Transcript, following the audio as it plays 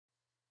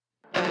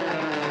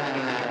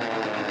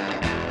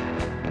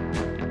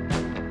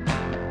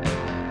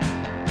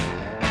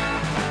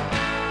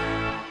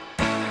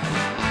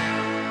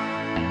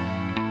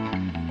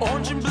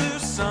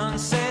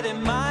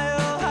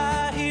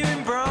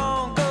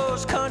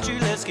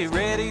get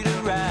ready to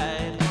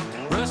ride.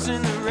 Russ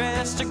and the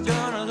rest are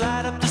gonna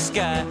light up the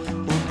sky.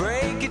 We'll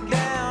break it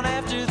down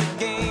after the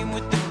game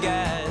with the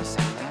guys.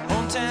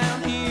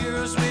 Hometown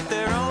heroes with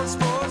their own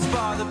sports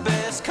bar. The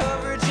best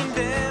coverage in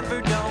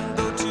Denver, don't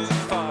go too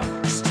far.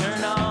 Just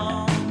turn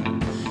on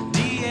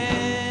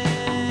DNVR.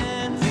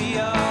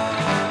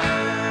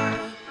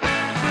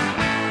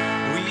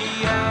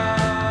 We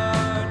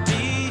are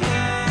DNVR.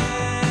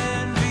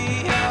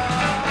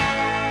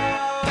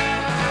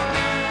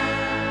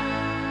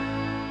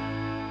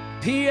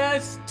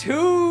 PS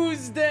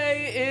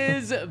Tuesday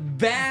is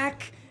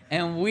back,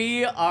 and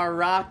we are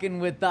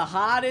rocking with the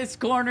hottest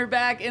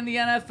cornerback in the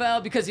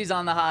NFL because he's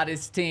on the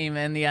hottest team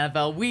in the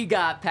NFL. We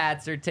got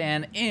Pat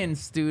Surtain in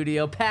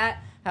studio. Pat,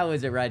 how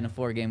is it riding a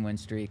 4-game win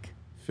streak?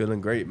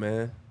 Feeling great,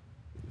 man.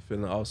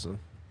 Feeling awesome.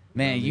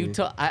 Man,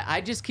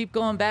 I just keep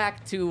going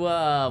back to,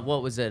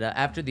 what was it,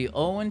 after the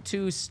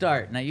 0-2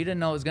 start. Now, you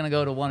didn't know it was going to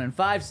go to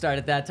 1-5 start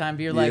at that time,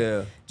 but you're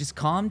like, just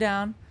calm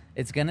down.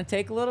 It's going to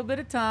take a little bit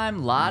of time.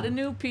 A lot of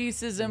new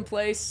pieces in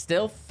place.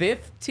 Still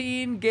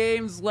 15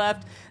 games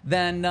left.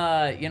 Then,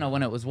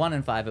 when it was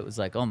 1-5, it was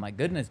like, oh, my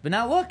goodness. But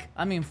now look,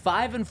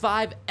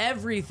 5-5,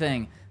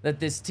 everything that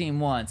this team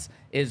wants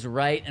is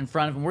right in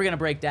front of them. We're going to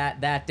break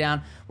that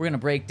down. We're going to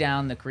break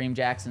down the Kareem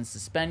Jackson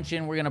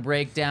suspension. We're going to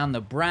break down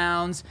the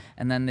Browns.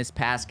 And then this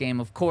past game,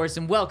 of course.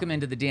 And welcome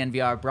into the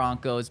DNVR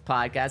Broncos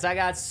podcast. I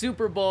got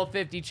Super Bowl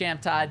 50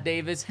 champ Todd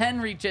Davis,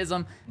 Henry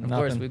Chisholm. And of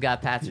course, we've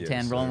got Pat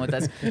Surtain rolling with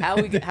us. How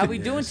we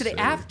doing today?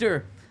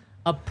 After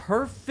a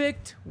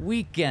perfect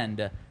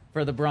weekend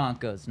for the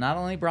Broncos. Not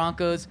only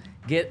Broncos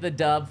get the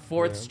dub,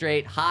 fourth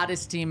straight,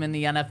 hottest team in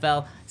the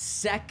NFL,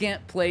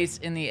 second place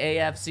in the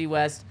AFC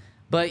West,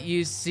 but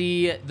you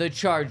see the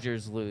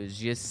Chargers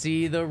lose, you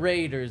see the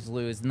Raiders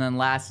lose, and then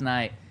last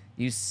night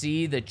you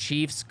see the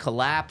Chiefs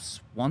collapse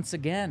once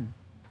again.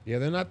 Yeah,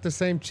 they're not the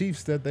same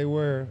Chiefs that they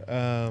were,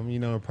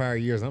 in prior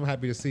years. I'm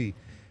happy to see.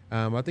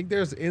 I think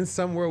there's in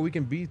somewhere we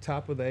can be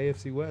top of the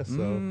AFC West.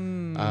 So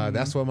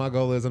that's what my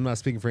goal is. I'm not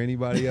speaking for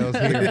anybody else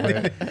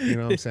here, but you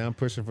know what I'm saying? I'm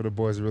pushing for the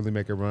boys to really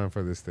make a run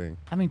for this thing.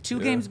 Two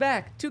games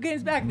back. 2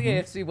 games back, the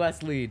AFC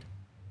West lead.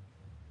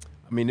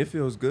 It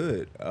feels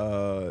good.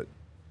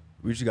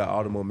 We just got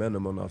all the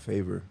momentum on our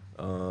favor.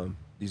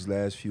 These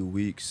last few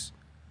weeks,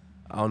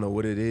 I don't know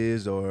what it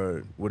is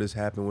or what has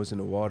happened, what's in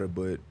the water,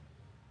 but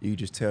you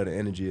just tell the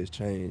energy has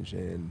changed.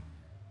 And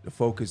the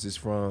focus is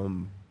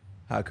from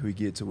how can we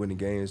get to winning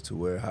games to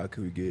where how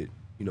can we get,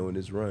 in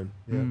this run,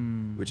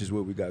 which is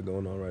what we got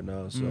going on right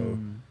now. So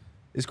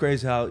it's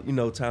crazy how,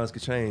 times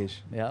could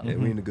change. Yep.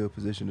 And we're in a good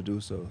position to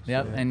do so.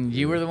 Yep, and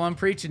you were the one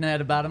preaching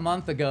it about a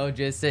month ago.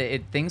 Just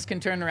things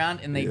can turn around,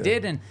 and they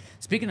did. And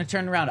speaking of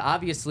turning around,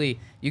 obviously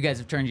you guys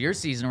have turned your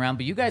season around,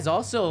 but you guys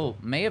also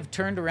may have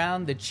turned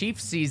around the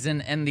Chiefs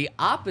season in the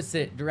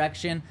opposite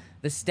direction.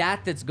 The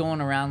stat that's going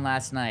around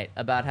last night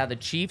about how the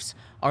Chiefs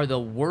are the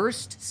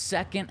worst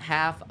second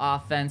half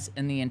offense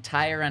in the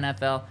entire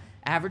NFL,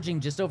 averaging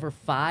just over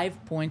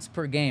 5 points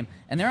per game.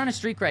 And they're on a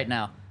streak right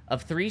now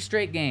of 3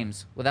 straight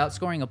games without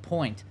scoring a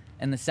point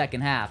in the second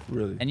half.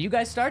 Really? And you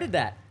guys started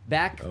that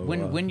back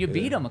when you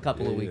beat them a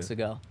couple of weeks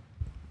ago.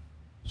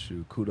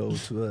 Shoot,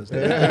 kudos to us.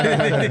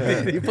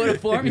 You put a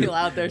formula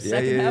out there,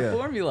 second half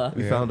formula.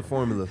 We found the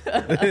formula.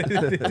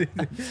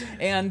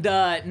 And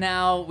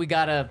now we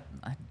got to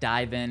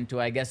dive into,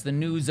 I guess, the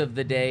news of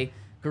the day.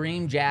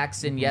 Kareem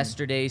Jackson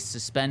yesterday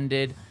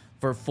suspended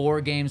for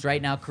 4 games.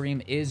 Right now,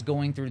 Kareem is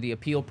going through the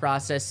appeal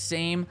process.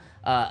 Same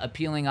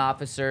appealing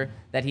officer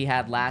that he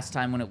had last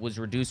time when it was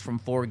reduced from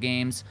 4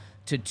 games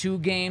to 2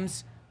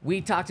 games.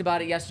 We talked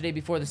about it yesterday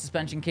before the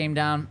suspension came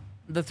down.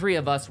 The 3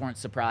 of us weren't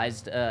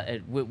surprised.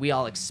 We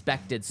all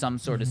expected some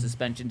sort of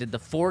suspension. Did the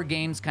 4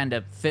 games kind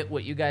of fit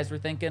what you guys were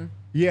thinking?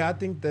 Yeah, I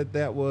think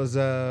that was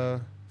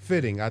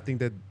fitting.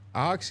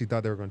 I actually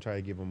thought they were going to try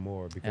to give him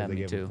more because they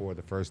gave him 4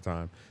 the first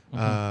time.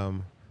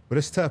 But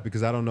it's tough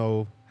because I don't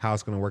know how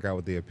it's going to work out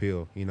with the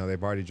appeal.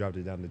 They've already dropped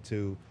it down to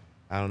 2.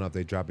 I don't know if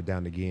they drop it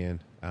down again.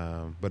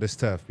 But it's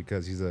tough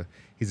because he's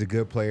a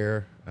good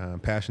player,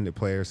 passionate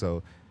player.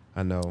 So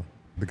I know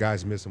the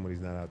guys miss him when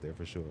he's not out there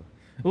for sure.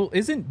 Well,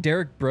 isn't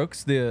Derek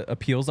Brooks the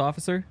appeals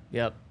officer?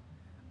 Yep.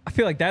 I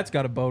feel like that's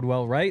got to bode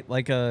well, right?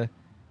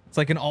 It's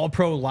like an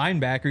all-pro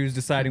linebacker who's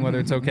deciding whether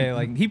it's okay.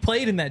 Like, he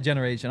played in that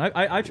generation.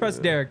 I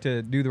trust Derek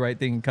to do the right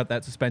thing and cut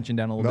that suspension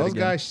down a little bit.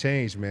 Those guys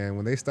change, man.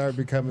 When they start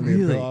becoming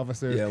the appeal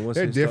officers,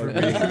 they're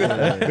different.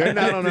 They're They're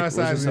not on our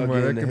side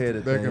anymore.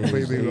 They're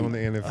completely on the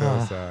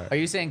NFL side. Are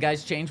you saying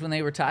guys change when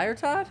they retire,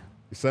 Todd?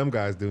 Some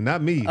guys do,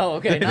 not me. Oh,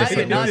 okay.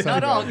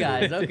 Not all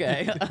guys.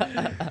 Okay.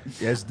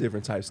 It's a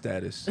different type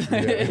status.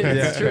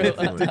 It's true.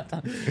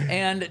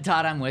 And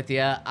Todd, I'm with you.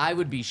 I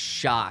would be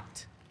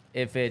shocked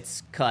if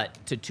it's cut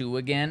to 2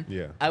 again.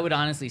 Yeah. I would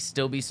honestly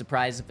still be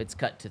surprised if it's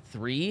cut to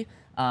 3.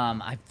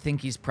 I think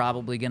he's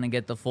probably going to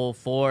get the full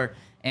 4.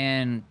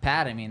 And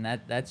Pat,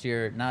 that's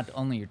not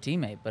only your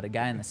teammate, but a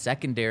guy in the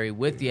secondary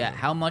with you.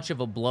 How much of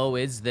a blow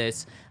is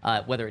this,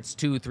 whether it's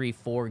 2, 3,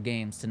 4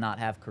 games to not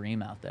have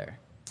Kareem out there?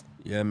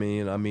 Yeah,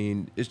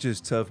 it's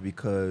just tough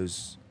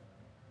because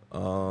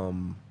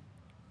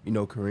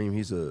Kareem,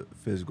 he's a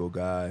physical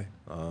guy.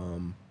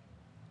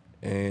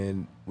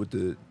 And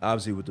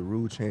obviously with the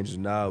rule changes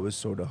now, it's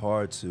sort of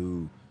hard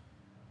to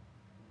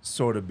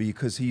sort of be,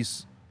 because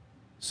he's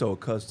so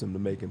accustomed to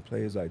making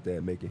plays like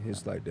that, making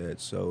hits like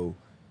that. So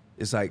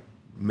it's like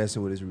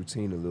messing with his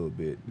routine a little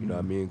bit, you know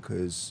what I mean?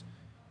 Because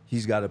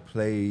he's got to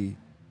play,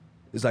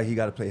 it's like he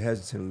got to play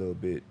hesitant a little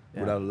bit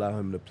without allowing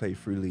him to play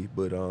freely.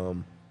 But,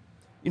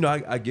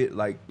 I get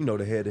like,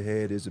 the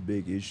head-to-head is a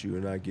big issue,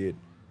 and I get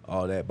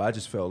all that. But I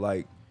just felt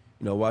like,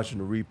 watching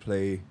the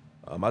replay,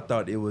 I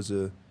thought it was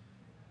a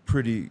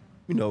pretty,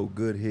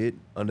 good hit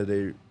under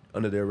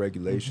their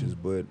regulations.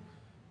 But,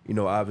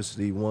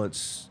 obviously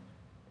once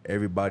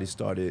everybody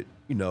started,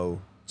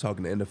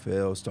 talking to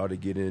NFL,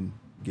 started getting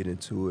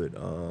to it,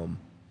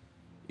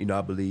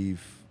 I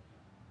believe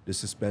the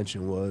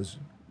suspension was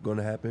going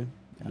to happen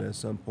at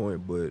some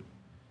point. But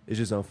it's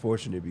just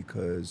unfortunate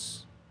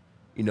because,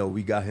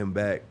 we got him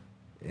back,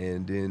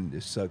 and then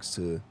it sucks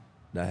to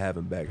not have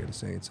him back at the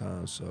same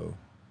time. So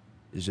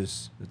it's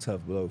just a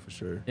tough blow for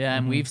sure. Yeah,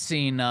 and we've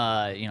seen,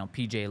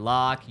 PJ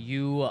Locke,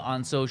 you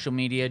on social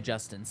media,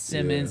 Justin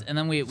Simmons, and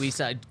then we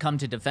saw come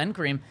to defend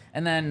Kareem.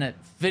 And then,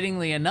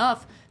 fittingly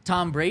enough,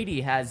 Tom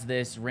Brady has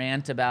this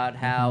rant about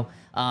how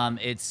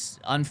it's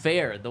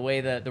unfair the way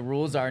that the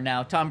rules are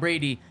now. Tom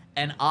Brady,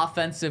 an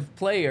offensive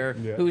player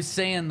who's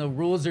saying the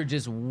rules are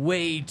just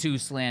way too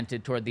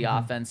slanted toward the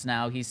offense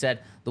now. He said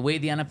the way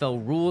the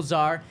NFL rules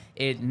are,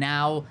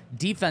 now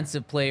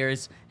defensive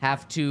players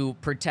have to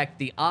protect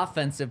the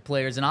offensive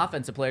players, and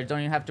offensive players don't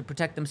even have to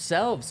protect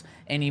themselves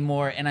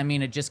anymore. And I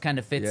mean, it just kind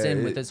of fits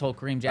in with this whole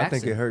Kareem Jackson. I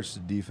think it hurts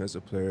the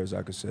defensive players,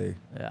 I could say.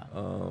 Yeah.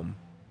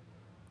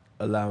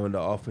 Allowing the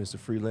offense to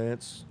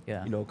freelance,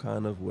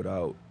 kind of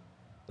without,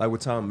 like what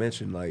Tom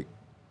mentioned, like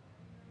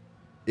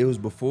it was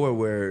before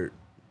where,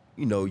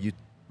 you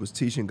was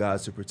teaching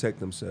guys to protect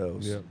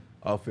themselves,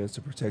 offense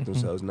to protect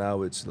themselves.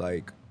 Now it's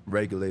like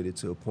regulated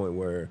to a point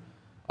where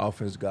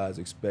offense guys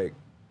expect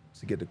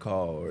to get the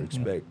call or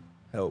expect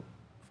help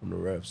from the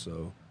refs.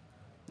 So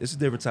it's a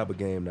different type of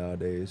game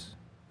nowadays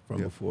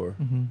from before.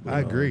 I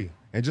agree.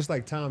 And just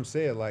like Tom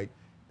said, like,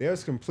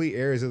 there's complete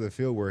areas of the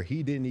field where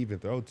he didn't even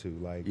throw to.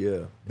 Like,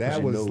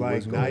 that was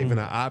like not even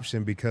an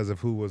option because of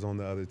who was on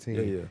the other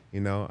team.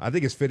 I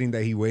think it's fitting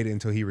that he waited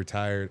until he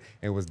retired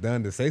and was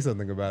done to say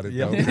something about it.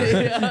 Though. Of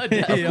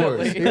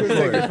course. He was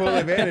taking full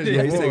advantage.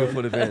 He's taking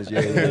full advantage.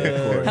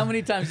 Of course. How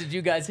many times did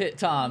you guys hit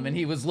Tom and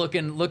he was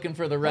looking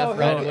for the ref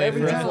right away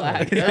for a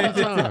flag?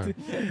 Every time.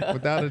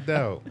 Without a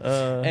doubt.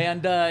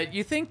 And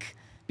you think,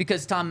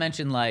 because Tom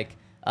mentioned like,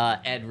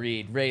 Ed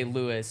Reed, Ray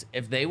Lewis,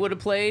 if they would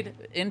have played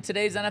in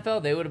today's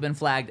NFL, they would have been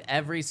flagged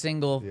every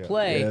single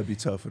play. Yeah, it'd be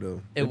tough for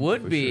them. It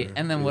would be. Sure.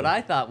 And then what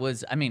I thought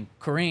was,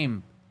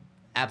 Kareem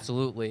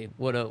absolutely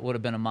would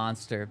have been a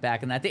monster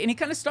back in that day. And he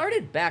kind of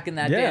started back in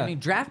that day.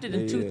 Drafted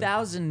in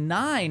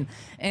 2009.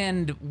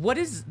 And what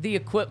is the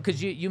equivalent?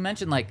 Because you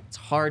mentioned like it's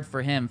hard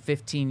for him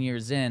 15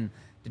 years in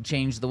to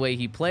change the way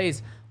he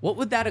plays. What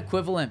would that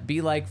equivalent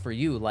be like for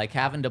you? Like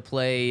having to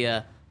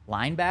play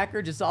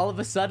linebacker just all of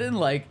a sudden?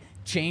 Like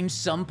change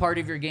some part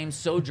of your game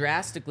so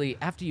drastically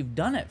after you've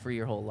done it for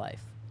your whole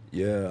life?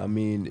 Yeah,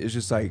 it's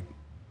just like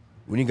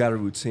when you got a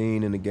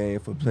routine in the game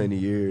for plenty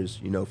of years,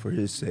 for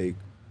his sake,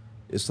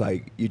 it's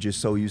like you're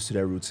just so used to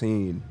that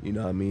routine,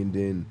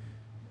 Then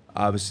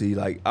obviously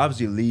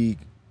league,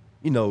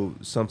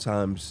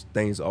 sometimes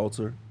things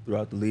alter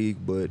throughout the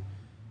league, but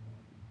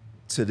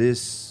to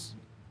this,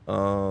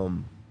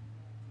 for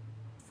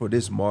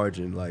this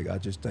margin, like I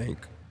just think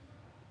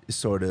it's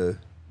sort of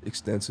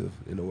extensive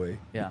in a way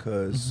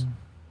because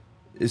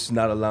it's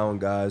not allowing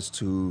guys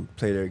to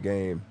play their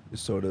game.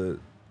 It's sort of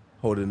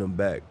holding them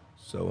back.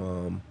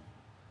 So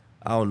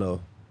I don't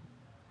know.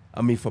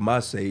 For my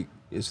sake,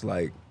 it's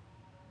like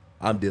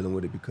I'm dealing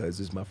with it because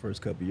it's my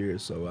first couple of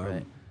years, so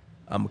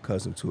I'm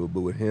accustomed to it.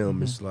 But with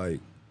him, it's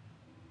like,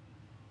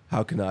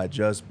 how can I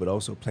adjust but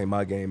also play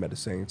my game at the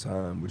same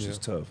time, which is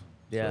tough.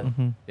 Yeah,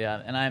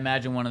 yeah. And I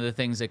imagine one of the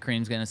things that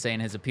Kareem's going to say in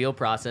his appeal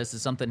process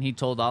is something he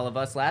told all of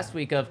us last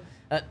week of,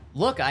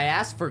 look, I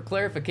asked for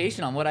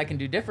clarification on what I can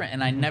do different,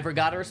 and I never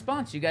got a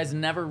response. You guys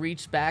never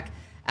reached back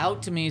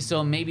out to me,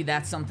 so maybe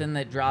that's something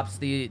that drops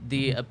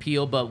the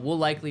appeal, but we'll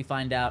likely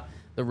find out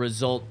the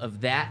result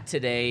of that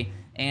today.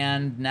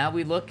 And now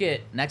we look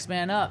at next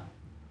man up.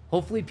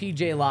 Hopefully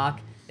PJ Locke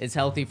is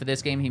healthy for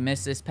this game. He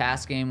missed this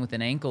past game with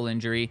an ankle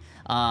injury.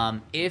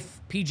 If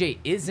PJ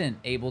isn't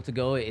able to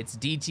go, it's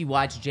DT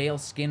Watts, JL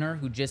Skinner,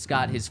 who just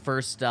got his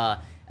first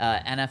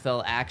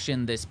NFL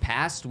action this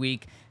past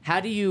week. How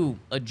do you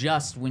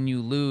adjust when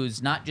you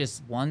lose not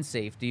just one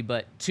safety,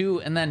 but two?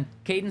 And then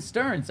Caden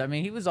Stearns,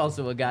 he was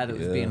also a guy that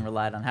was being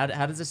relied on.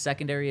 How does the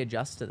secondary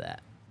adjust to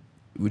that?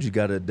 We just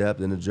got to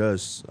adapt and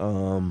adjust.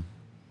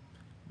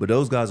 But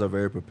those guys are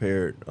very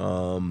prepared.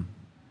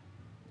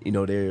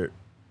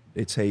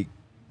 They take,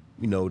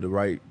 the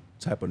right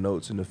type of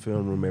notes in the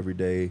film room every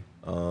day.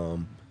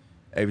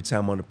 Every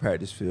time on the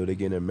practice field, they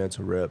get their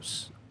mental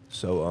reps.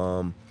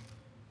 So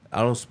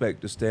I don't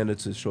expect the standard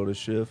to show the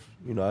shift.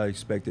 I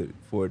expect it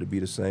for it to be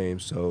the same.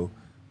 So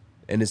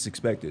and it's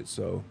expected.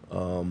 So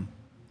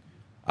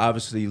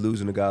obviously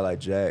losing a guy like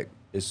Jack,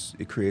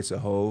 it creates a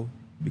hole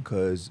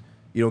because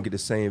you don't get the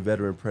same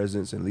veteran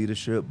presence and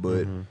leadership.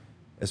 But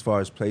as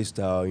far as play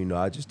style,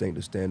 I just think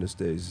the standard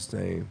stays the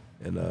same.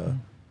 And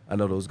I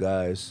know those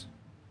guys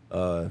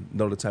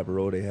know the type of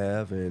role they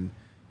have, and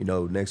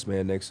next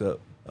man, next up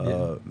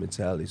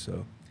mentality.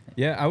 So.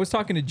 Yeah, I was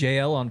talking to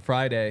JL on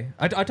Friday.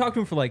 I talked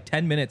to him for like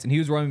 10 minutes, and he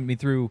was running me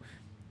through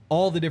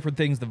all the different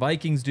things the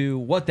Vikings do,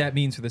 what that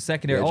means for the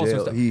secondary, all sorts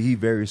of stuff. He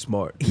very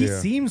smart. He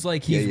seems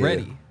like he's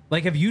ready.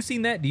 Like, have you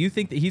seen that? Do you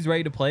think that he's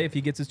ready to play if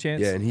he gets his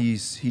chance? Yeah, and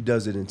he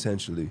does it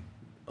intentionally.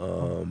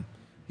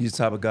 He's the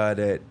type of guy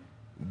that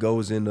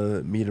goes in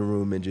the meeting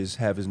room and just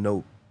have his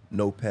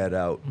notepad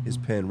out, his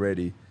pen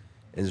ready,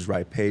 and just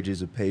write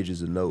pages and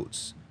pages of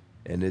notes.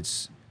 And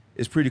it's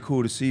pretty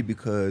cool to see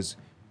because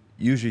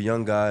usually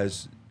young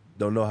guys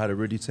don't know how to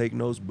really take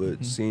notes,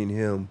 but seeing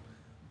him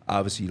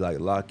obviously like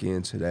lock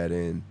into that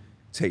and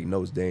take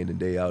notes day in and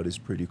day out is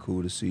pretty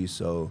cool to see.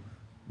 So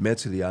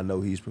mentally, I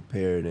know he's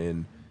prepared,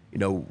 and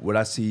what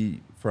I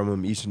see from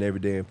him each and every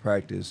day in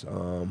practice,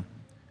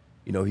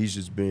 he's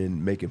just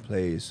been making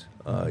plays.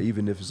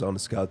 Even if it's on the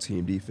scout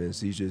team defense,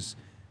 he's just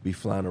be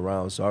flying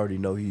around. So I already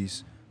know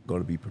he's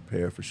going to be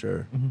prepared for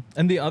sure.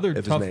 And the other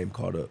if his name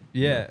caught up.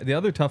 Yeah, the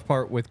other tough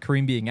part with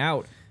Kareem being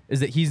out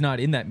is that he's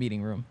not in that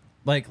meeting room.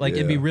 Like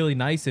it'd be really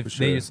nice if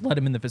they just let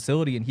him in the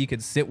facility and he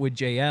could sit with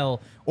JL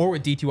or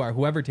with D2R,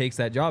 whoever takes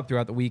that job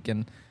throughout the week,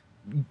 and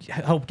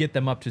help get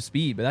them up to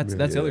speed. But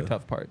that's the other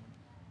tough part.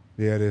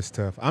 Yeah, it is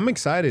tough. I'm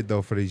excited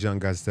though for these young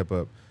guys to step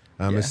up.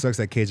 It sucks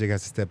that KJ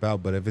has to step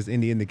out, but if it's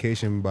any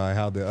indication by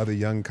how the other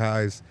young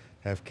guys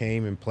have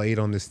came and played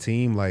on this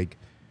team, like,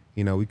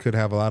 we could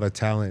have a lot of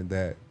talent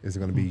that is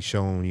going to be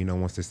shown,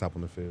 once they stop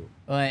on the field.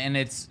 And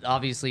it's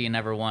obviously you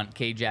never want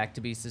K-Jack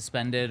to be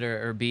suspended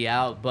or be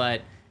out,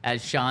 but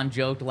as Sean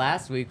joked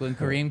last week when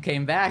Kareem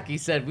came back, he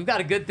said, we've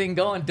got a good thing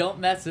going, don't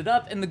mess it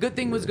up. And the good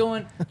thing was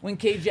going when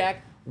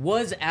K-Jack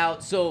was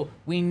out, so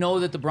we know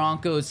that the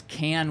Broncos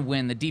can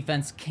win. The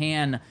defense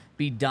can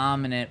be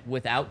dominant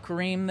without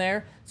Kareem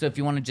there. So if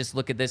you want to just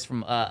look at this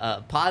from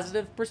a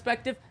positive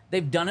perspective,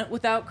 they've done it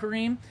without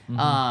Kareem.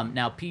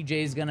 Now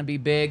PJ's going to be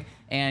big,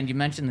 and you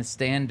mentioned the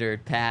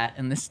standard, Pat,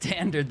 and the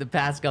standard the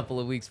past couple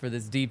of weeks for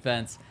this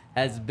defense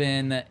has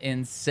been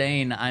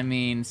insane. I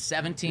mean,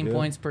 17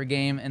 points per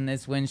game in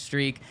this win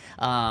streak,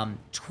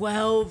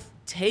 12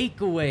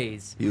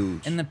 takeaways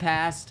in the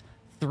past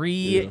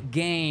 3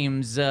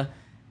 games.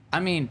 I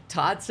mean,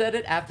 Todd said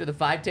it after the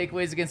 5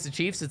 takeaways against the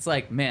Chiefs. It's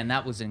like, man,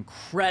 that was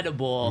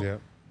incredible.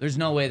 Yep. There's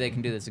no way they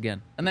can do this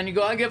again. And then you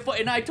go out and get 4,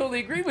 and I totally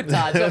agree with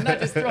Todd, so I'm not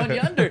just throwing you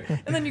under.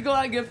 And then you go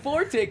out and get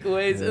 4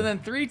 takeaways, and then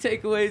 3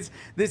 takeaways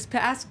this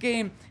past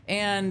game,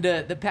 and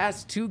the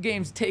past 2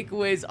 games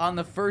takeaways on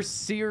the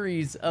first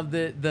series of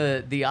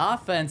the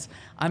offense.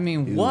 I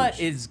mean, what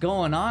is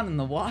going on in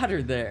the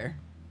water there?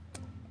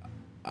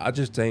 I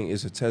just think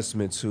it's a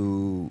testament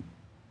to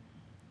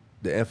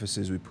the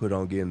emphasis we put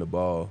on getting the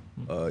ball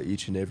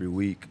each and every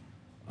week.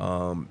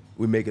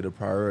 We make it a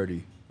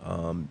priority.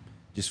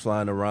 Just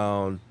flying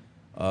around,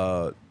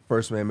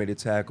 first man made a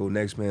tackle,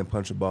 next man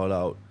punch the ball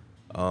out.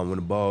 When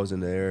the ball's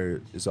in the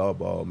air, it's all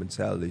ball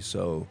mentality.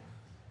 So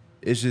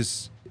it's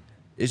just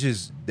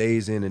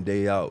days in and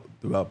day out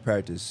throughout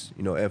practice,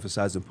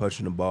 emphasizing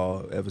punching the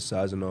ball,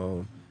 emphasizing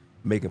on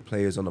making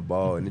plays on the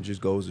ball, and it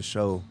just goes to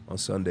show on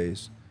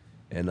Sundays.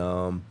 And,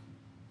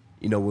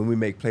 when we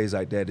make plays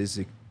like that,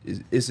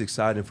 it's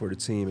exciting for the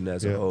team and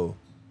as a whole.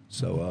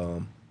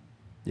 So,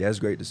 it's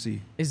great to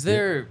see. Is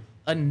there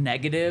a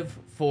negative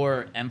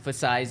for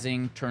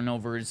emphasizing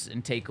turnovers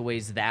and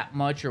takeaways that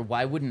much, or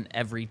why wouldn't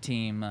every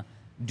team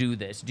do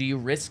this? Do you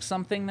risk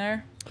something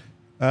there?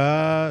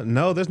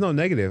 No, there's no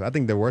negative. I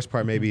think the worst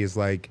part maybe is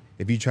like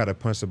if you try to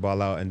punch the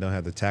ball out and don't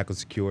have the tackle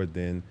secured,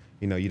 then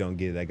you don't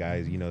get that guy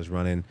is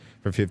running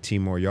for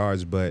 15 more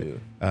yards. But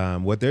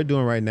what they're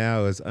doing right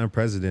now is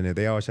unprecedented.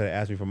 They always try to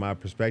ask me from my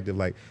perspective.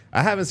 Like,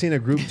 I haven't seen a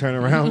group turn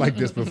around like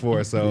this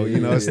before. So,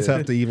 it's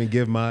tough to even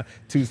give my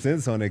 2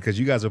 cents on it because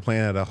you guys are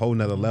playing at a whole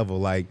nother level.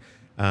 Like,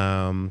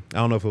 I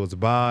don't know if it was a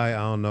bye. I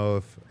don't know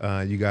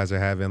if you guys are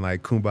having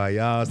like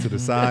kumbayas to the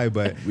side,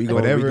 but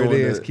whatever it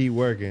is, keep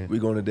working. We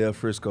going to Del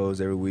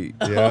Frisco's every week.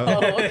 Yeah.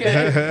 Oh,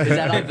 okay. Is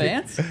that on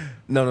Vance?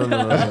 No.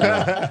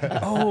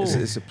 Oh,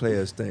 it's a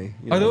players thing.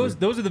 Are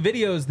those are the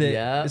videos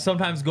that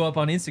sometimes go up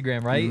on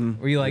Instagram, right?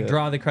 Where you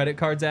draw the credit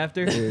cards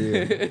after?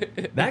 Yeah.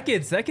 That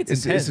gets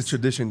intense. It's a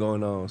tradition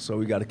going on, so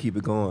we got to keep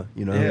it going.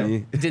 You know what I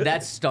mean? Did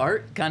that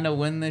start kind of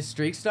when this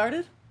streak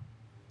started?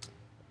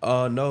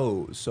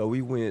 No. So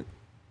we went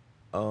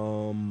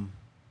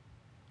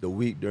the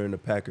week during the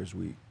Packers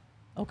week.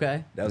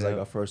 Okay. That was like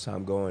our first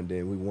time going.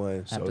 Then we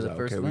won, so I was like,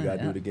 okay, we got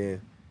to do it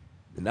again.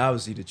 And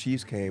obviously the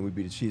Chiefs came. We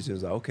beat the Chiefs. It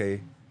was like,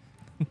 okay,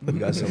 we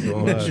got something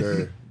going.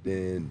 Sure.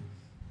 Then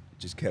it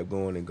just kept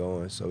going and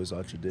going. So it's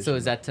our tradition. So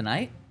is that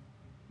tonight?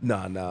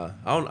 Nah.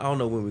 I don't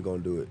know when we're gonna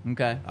do it.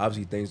 Okay.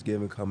 Obviously,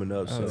 Thanksgiving coming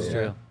up, so That's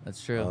true.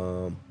 That's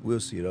true. we'll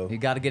see though. You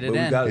got to get it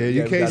But in.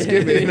 You can't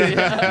skip it. You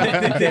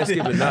can't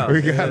skip it now.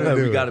 We gotta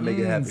do we it. gotta make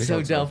it happen. So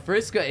sometime. Del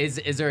Frisco, is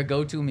there a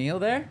go-to meal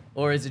there,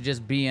 or is it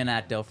just being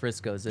at Del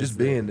Frisco's? Just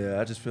being there,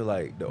 I just feel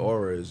like the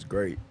aura is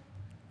great.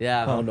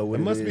 Yeah. I don't know what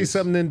It it must be is.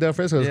 something in Del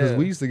Frisco's because Yeah.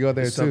 we used to go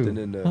there There's too. something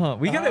in there.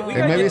 We gotta maybe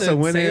get it's a the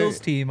winner. sales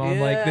team on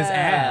like this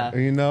ad.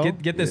 You know,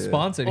 Get this Yeah.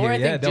 sponsored Or here. I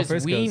Yeah, think Del just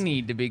Frisco's. we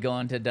need to be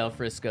going to Del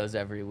Frisco's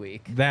every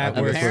week. That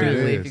I works. think that's what it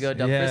Apparently, is. if you go to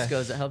Del Yeah.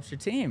 Frisco's, it helps your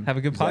team. Have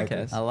a good Exactly.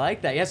 podcast. I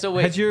like that. Yeah. So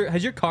wait. Has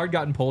your card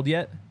gotten pulled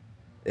yet?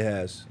 It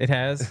has. It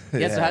has. Yeah. So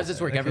Yeah. how does this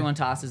work? Everyone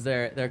tosses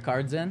their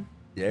cards in.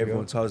 Yeah,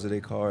 everyone tosses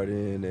their card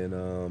in,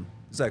 and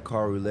it's like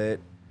card roulette.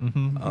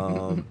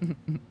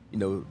 You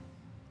know,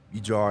 you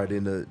draw it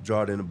in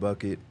the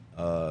bucket.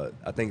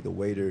 I think the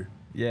waiter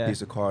Yeah. picks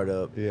the card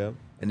up, yeah.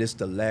 and it's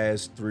the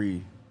last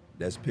three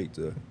that's picked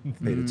to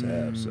pay the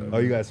tab. So Oh,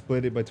 you guys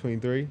split it between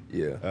 3?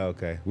 yeah, Oh,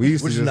 okay. We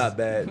used which to is just, not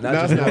bad. No,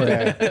 it's not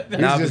bad. We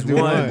Now used to if it's just do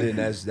one, one. then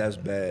that's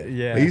bad.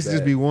 Yeah. It used to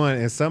just Bad. be one,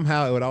 and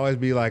somehow it would always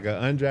be like an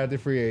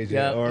undrafted free agent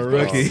Yep. or a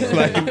rookie.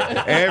 Like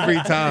every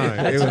time,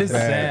 it That's was just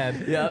bad.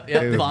 sad. Yep. It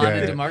Yep. was Vaughn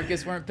and bad.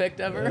 DeMarcus weren't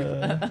picked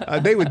ever.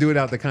 They would do it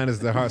out the kindness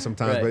of their heart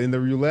sometimes, Right. but in the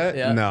roulette,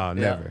 Yeah. no,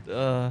 Yeah.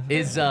 never.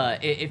 Is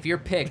if you're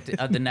picked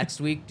the next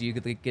week, do you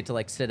get to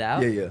like sit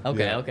out? Yeah.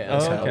 Okay. Yeah. Okay. Oh,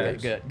 Okay.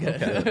 okay.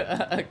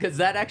 Good. Because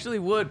that actually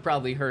would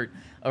probably hurt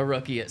a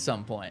rookie at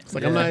some point. It's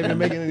like I'm not even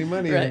making any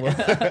money Right. anymore.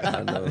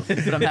 I know.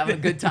 But I'm having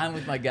a good time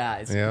with my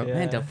guys. Yeah.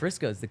 Man, Del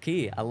Frisco's the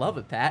key. I love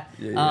it, Pat.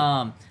 Yeah.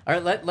 All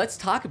right, let's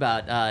talk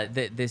about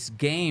this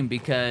game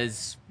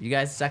because you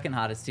guys second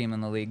hottest team in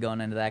the league going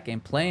into that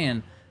game,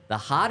 playing the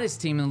hottest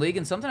team in the league.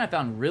 And something I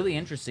found really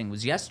interesting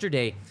was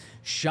yesterday,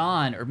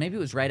 Sean, or maybe it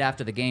was right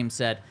after the game,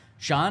 said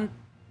Sean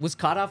was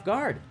caught off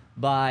guard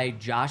by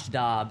Josh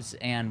Dobbs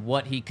and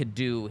what he could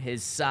do,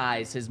 his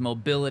size, his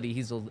mobility,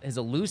 his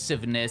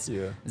elusiveness.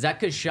 Yeah. Is that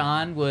because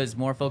Sean was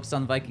more focused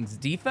on the Vikings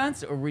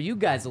defense, or were you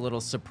guys a little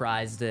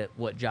surprised at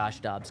what Josh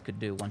Dobbs could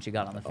do once you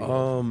got on the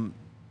field?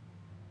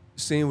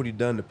 Seeing what he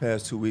done the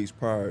past 2 weeks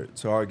prior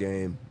to our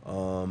game,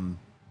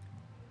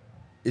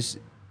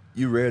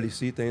 you rarely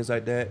see things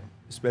like that,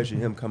 especially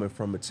him coming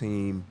from a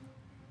team,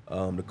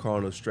 the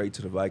Cardinals straight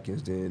to the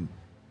Vikings, then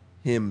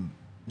him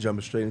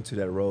jumping straight into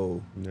that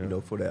role, Yeah. you know,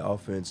 for that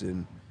offense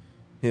and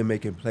him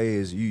making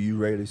plays. You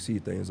rarely see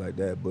things like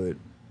that, but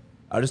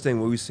I just think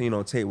what we've seen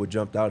on tape, what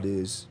jumped out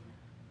is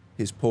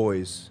his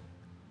poise,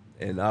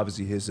 and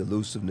obviously his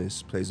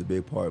elusiveness plays a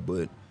big part,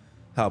 but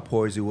how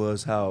poised he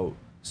was, how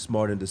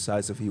smart and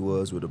decisive he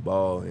was with the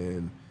ball,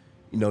 and,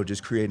 you know,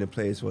 just creating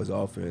plays for his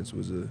offense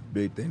was a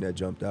big thing that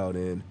jumped out,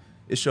 and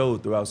it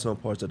showed throughout some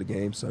parts of the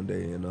game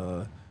Sunday,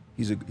 and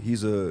he's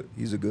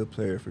a good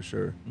player for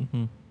sure.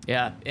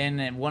 Yeah, and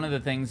then one of the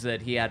things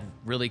that he had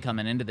really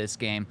coming into this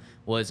game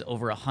was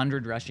over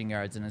 100 rushing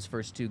yards in his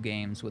first 2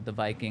 games with the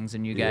Vikings,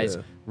 and you guys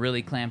Yeah.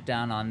 really clamped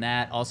down on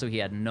that. Also, he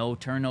had no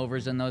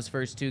turnovers in those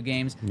first 2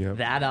 games. Yep.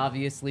 That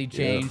obviously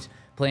changed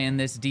playing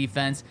this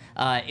defense.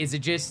 Is it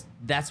just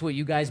that's what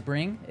you guys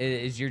bring?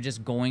 Is you're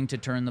just going to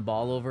turn the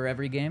ball over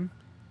every game?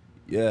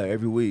 Yeah,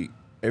 every week.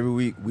 Every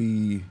week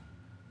we,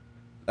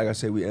 like I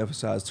said, we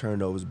emphasize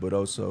turnovers, but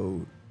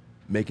also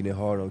making it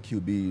hard on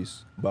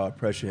QBs by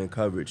pressure and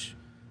coverage.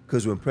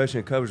 Because when pressure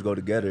and coverage go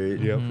together, it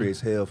creates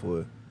hell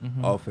for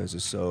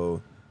offenses.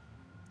 So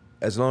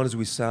as long as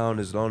we sound,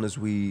 as long as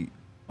we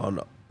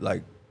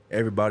like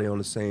everybody on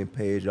the same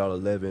page, all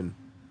 11,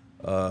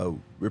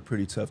 we're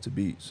pretty tough to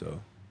beat.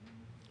 So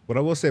What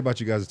I will say about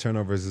you guys'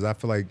 turnovers is I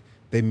feel like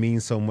they mean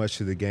so much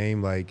to the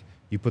game. Like,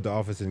 you put the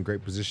offense in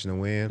great position to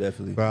win.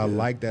 Definitely, But I yeah.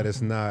 like that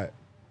it's not,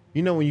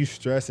 you know, when you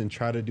stress and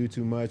try to do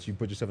too much, you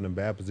put yourself in a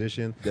bad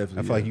position. Definitely,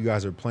 I feel like yeah. you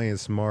guys are playing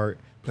smart,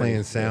 playing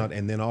Playing, sound,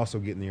 and then also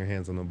getting your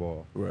hands on the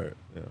ball. right.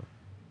 Yeah.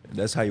 And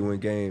that's how you win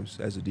games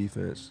as a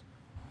defense.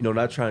 You know,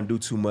 not trying to do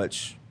too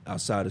much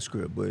outside the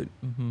script, but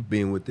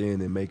being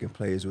within and making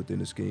plays within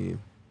the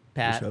scheme,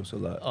 Pat, which helps a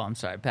lot. Oh, I'm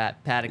sorry, Pat.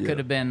 It Yeah. could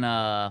have been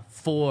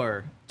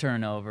 4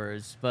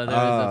 turnovers, but there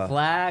was a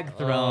flag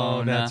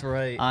thrown. that's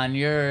right. On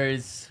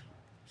yours.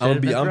 I'm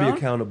Should it gonna have be been thrown?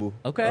 accountable.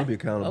 Okay. I'll be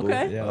accountable.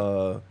 Okay.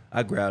 Yeah.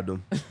 I grabbed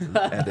him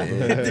at the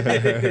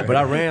end, but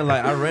I ran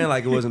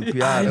like it wasn't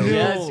PI though.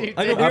 Yes, you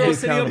I know did. we I'll were be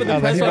sitting up in the accountable.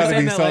 press He's about box to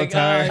be saying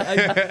that,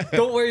 so like, tired.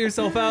 don't wear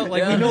yourself out.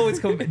 Like, Yeah. we know it's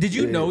coming. Did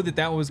you Yeah. know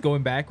that was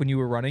going back when you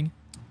were running?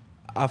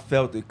 I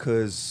felt it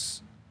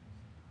because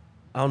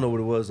I don't know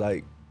what it was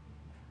like.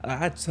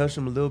 I touched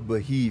him a little,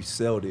 but he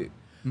sold it,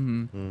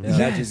 and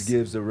that just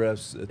gives the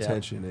refs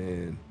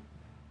attention.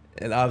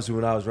 And obviously,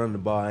 when I was running the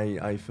ball, I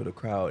ain't feel the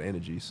crowd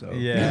energy. So like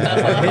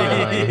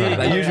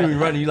usually when you're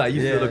running,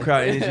 you feel the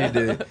crowd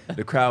energy.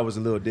 The crowd was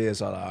a little dead,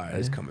 so I was like, all right,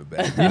 it's coming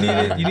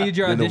back. You needed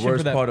your Then the audition for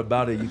worst that. part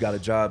about it, you got to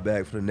drive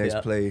back for the next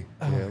Yep. play.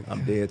 Yeah.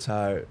 I'm dead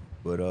tired,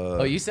 but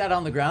Oh, you sat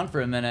on the ground for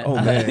a minute. Oh,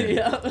 man.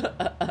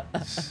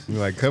 You're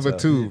like, cover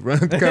 2, run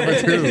cover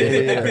 2.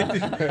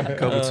 yeah.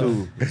 Cover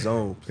 2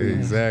 zone, please.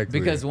 Exactly.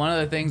 Because one of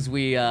the things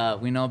we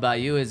know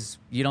about you is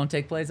you don't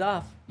take plays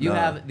off. You Nah.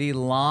 have the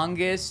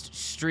longest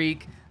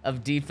streak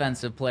of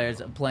defensive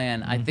players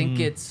playing. I think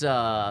it's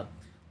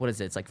what is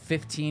it? It's like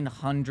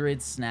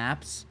 1,500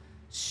 snaps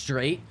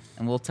straight,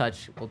 and we'll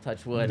touch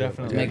wood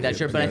Definitely. to make that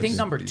sure. But I think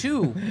number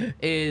 2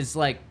 is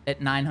like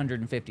at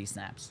 950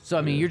 snaps. So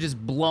I mean, you're just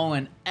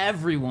blowing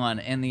everyone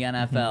in the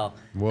NFL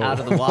out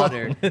of the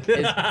water.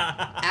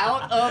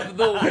 Out of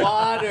the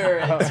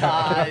water,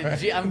 Todd.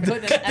 Gee, I'm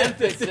putting an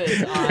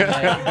emphasis on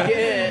it.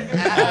 Get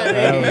out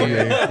of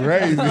here.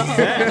 Crazy.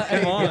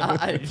 Come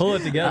on, pull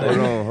it together.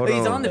 Hold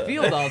He's on. on the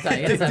field all the time.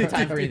 He doesn't have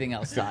time for anything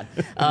else, Todd.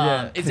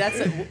 Is that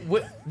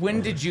when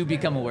did you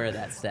become aware of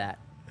that stat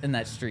and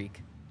that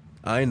streak?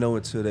 I didn't know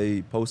until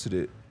they posted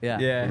it.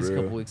 Yeah. Just a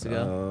Real. couple weeks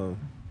ago.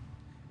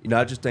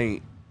 I just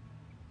think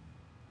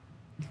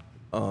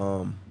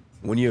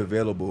when you're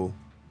available,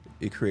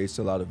 it creates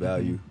a lot of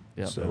value.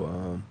 Yep.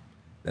 So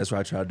that's why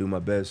I try to do my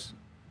best.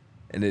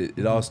 And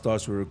it all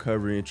starts with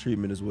recovery and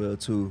treatment as well,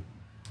 too.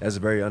 That's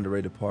a very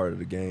underrated part of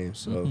the game.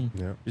 So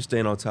just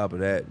staying on top of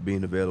that,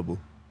 being available.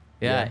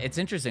 Yeah, it's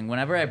interesting.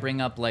 Whenever I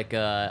bring up like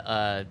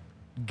a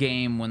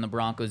game when the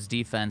Broncos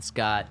defense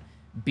got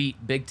beat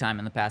big time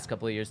in the past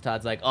couple of years,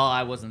 Todd's like, "Oh,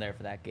 I wasn't there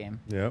for that game."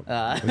 Yep.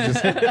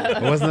 I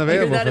wasn't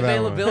available that for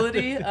that one.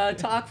 availability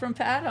talk from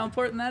Pat, how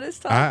important that is,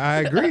 Todd. I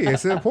agree.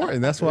 It's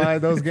important. That's why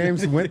those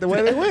games went the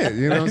way they went.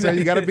 You know what I'm saying?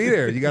 You got to be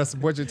there. You got to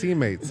support your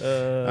teammates.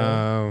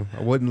 I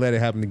wouldn't let it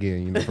happen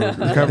again. You know,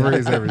 recovery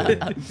is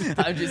everything.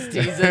 I'm just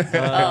teasing.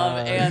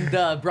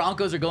 And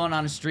Broncos are going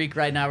on a streak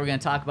right now. We're going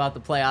to talk about the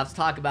playoffs,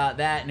 talk about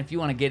that. And if you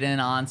want to get in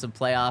on some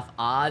playoff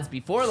odds,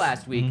 before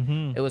last week,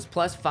 it was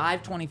plus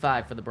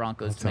 525 for the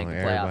Broncos to make the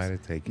playoffs. Everybody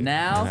to take it.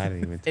 Now And I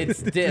didn't even take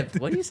it's dipped.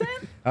 What are you saying?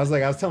 I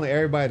was telling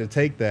everybody to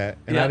take that,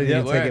 and I didn't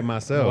even take it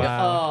myself.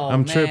 Wow. Oh,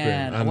 I'm man. tripping.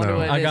 I I wonder know.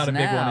 what it I is got a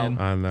big now. one in.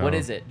 I know. What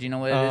is it? Do you know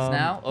what it is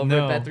now? Over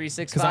no, at Bet365?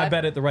 because I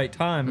bet at the right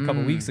time a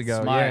couple weeks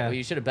ago. Smart. Yeah. Well,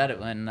 you should have bet it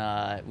when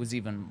it was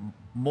even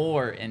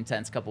more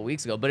intense a couple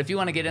weeks ago. But if you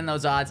want to get in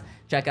those odds,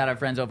 check out our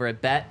friends over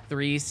at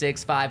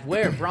Bet365,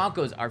 where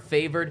Broncos are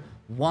favored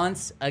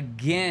once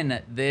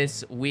again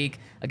this week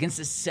against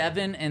the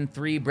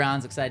 7-3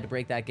 Browns. Excited to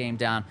break that game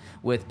down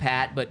with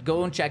Pat. But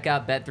go and check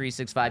out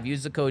Bet365.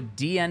 Use the code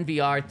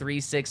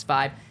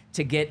DNVR365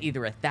 to get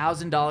either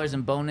 $1,000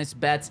 in bonus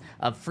bets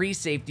of free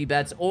safety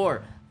bets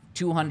or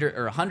 $200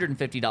 or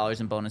 $150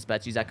 in bonus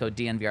bets. Use that code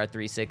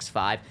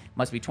DNVR365.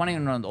 Must be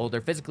 21 and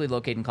older, physically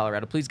located in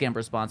Colorado. Please gamble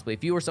responsibly.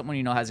 If you or someone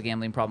you know has a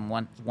gambling problem,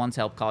 wants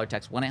help, call or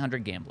text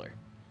 1-800-GAMBLER.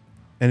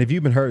 And if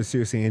you've been hurt or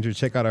seriously injured,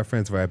 check out our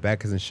friends over at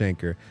Backers and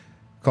Shanker.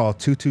 Call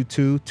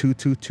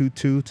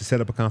 222-2222 to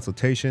set up a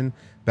consultation.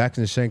 Backers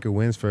and Shanker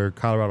wins for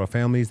Colorado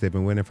families. They've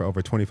been winning for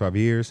over 25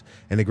 years.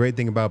 And the great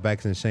thing about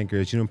Backers and Shanker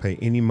is you don't pay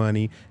any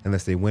money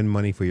unless they win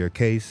money for your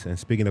case. And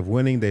speaking of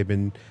winning, they've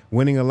been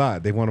winning a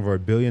lot. They've won over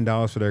 $1 billion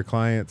for their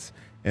clients.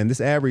 And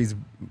this average is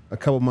a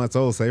couple months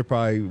old, so they're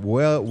probably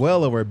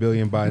well over $1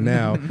 billion by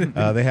now.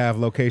 They have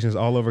locations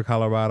all over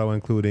Colorado,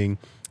 including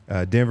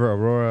Denver,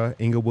 Aurora,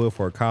 Inglewood,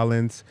 Fort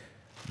Collins.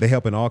 They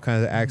help in all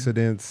kinds of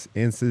accidents,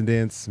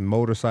 incidents,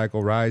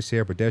 motorcycle,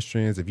 rideshare,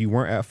 pedestrians. If you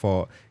weren't at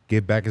fault,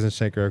 give Backers and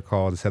Shanker a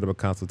call to set up a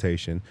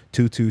consultation,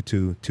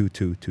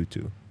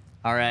 222-2222.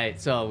 All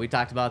right, so we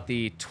talked about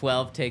the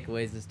 12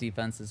 takeaways this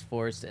defense has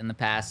forced in the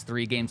past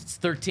 3 games. It's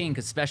 13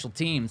 because special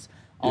teams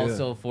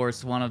also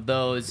forced one of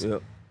those.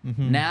 Yep.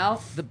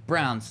 Now the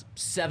Browns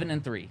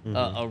 7-3,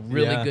 a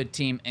really good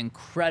team,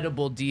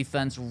 incredible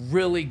defense,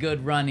 really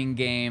good running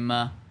game.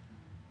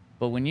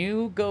 But when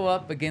you go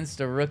up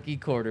against a rookie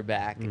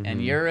quarterback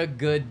and you're a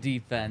good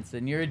defense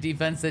and you're a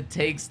defense that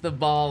takes the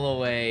ball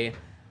away,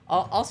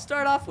 I'll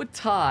start off with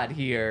Todd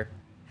here.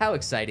 How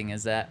exciting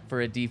is that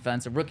for a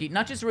defense, a rookie,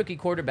 not just a rookie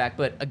quarterback,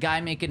 but a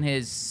guy making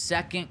his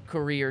second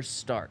career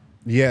start?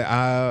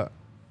 Yeah,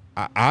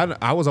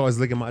 I was always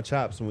licking my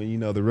chops when,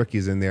 the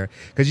rookie's in there.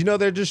 Because,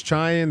 they're just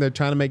trying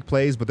to make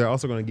plays, but they're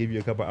also going to give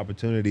you a couple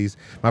opportunities.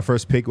 My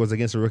first pick was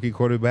against a rookie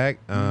quarterback.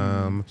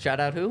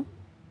 Shout out who?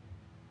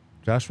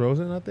 Josh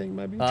Rosen, I think,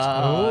 maybe.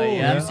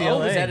 Yeah. UCLA. Oh,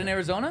 was that in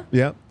Arizona?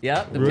 Yep.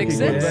 Yep, the Rookie pick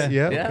six. quarterback,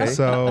 yeah.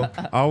 So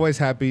always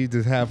happy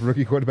to have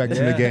rookie quarterbacks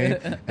in the game.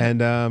 And,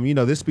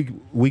 this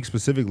week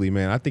specifically,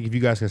 man, I think if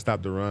you guys can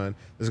stop the run,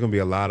 there's going to be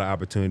a lot of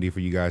opportunity for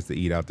you guys to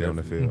eat out there on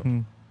the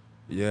field.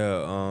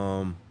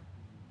 Yeah.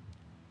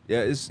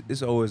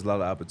 It's always a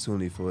lot of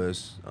opportunity for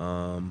us.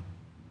 But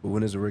when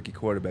there's a rookie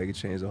quarterback, it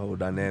changes the whole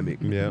dynamic.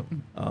 Yeah.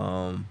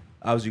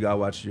 Obviously, you got to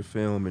watch your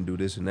film and do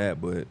this and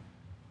that. But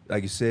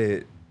like you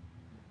said,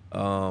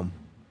 you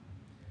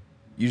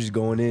just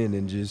going in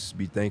and just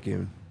be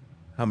thinking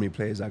how many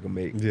plays I can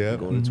make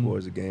going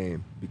towards the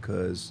game,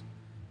 because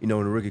in a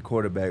rookie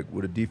quarterback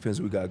with the defense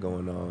we got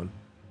going on,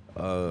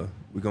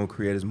 we're gonna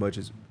create as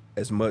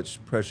much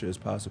pressure as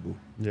possible,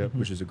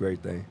 which is a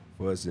great thing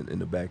for us in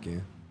the back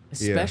end.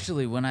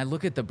 Especially when I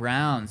look at the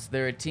Browns,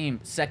 they're a team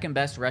second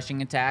best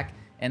rushing attack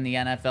in the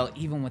NFL,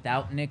 even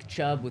without Nick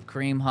Chubb, with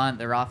Kareem Hunt.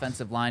 Their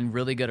offensive line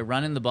really good at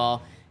running the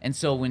ball. And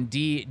so when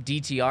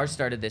DTR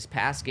started this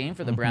pass game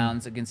for the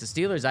Browns against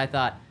the Steelers, I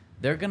thought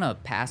they're going to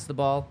pass the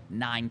ball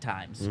 9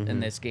 times in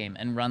this game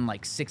and run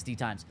like 60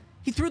 times.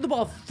 He threw the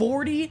ball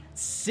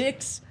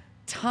 46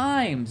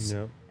 times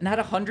Yep. and had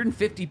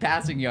 150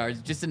 passing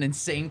yards. Just an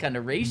insane kind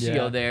of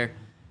ratio Yeah. there.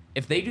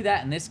 If they do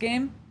that in this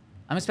game,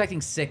 I'm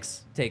expecting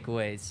 6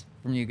 takeaways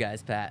from you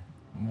guys, Pat.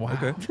 Wow.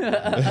 Okay.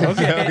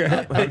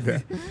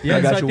 Okay. Yeah,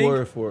 I got so your think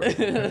word for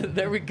it.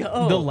 There we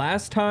go. the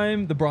last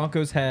time the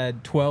Broncos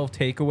had 12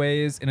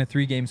 takeaways in a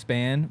 3-game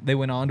span, they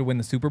went on to win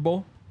the Super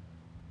Bowl.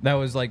 That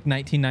was like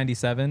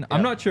 1997.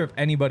 I'm not sure if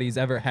anybody's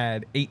ever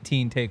had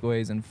 18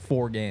 takeaways in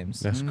 4 games.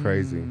 That's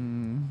crazy.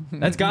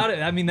 That's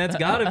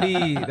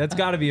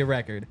gotta be a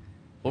record.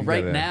 Well, You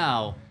right gotta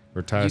now,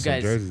 Retire you some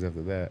guys. jerseys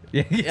after that.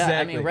 Yeah, exactly. Yeah,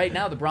 I mean, right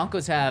now the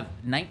Broncos have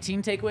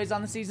 19 takeaways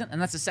on the season,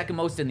 and that's the second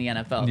most in the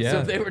NFL. Yeah. So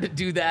if they were to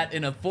do that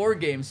in a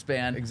 4-game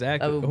span,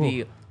 Exactly. that would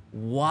be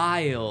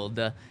wild.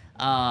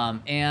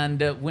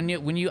 And when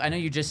you, I know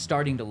you're just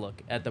starting to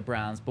look at the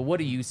Browns, but what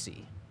do you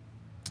see?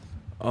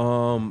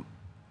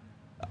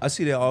 I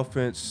see their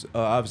offense.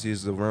 Obviously,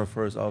 it's a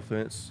run-first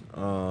offense.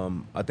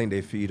 I think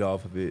they feed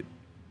off of it,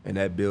 and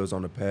that builds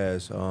on the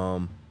pass.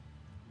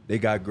 They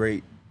got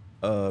great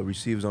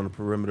receivers on the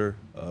perimeter.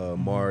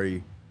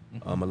 Mari,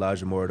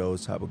 Elijah Moore,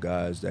 those type of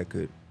guys that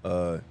could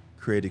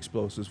create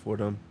explosives for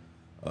them.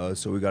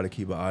 So we got to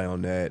keep an eye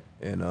on that.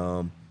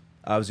 And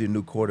obviously, a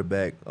new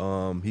quarterback.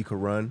 He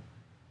could run.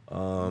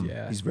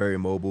 Yeah. He's very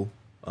mobile.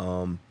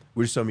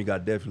 Which is something you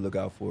got to definitely look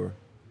out for.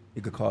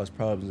 It could cause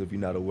problems if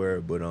you're not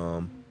aware. But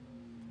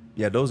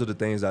yeah, those are the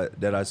things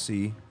that I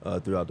see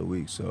throughout the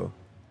week. So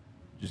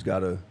just got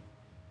to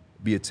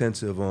be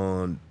attentive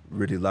on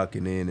really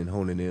locking in and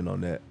honing in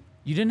on that.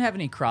 You didn't have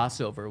any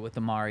crossover with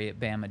Amari at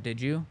Bama, did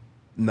you?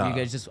 Nah. You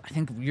guys just, I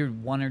think you're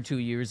 1 or 2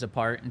 years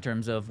apart in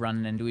terms of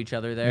running into each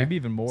other there. Maybe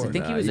even more. So I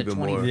think he Nah, was a even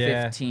more.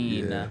 2015.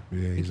 Yeah. I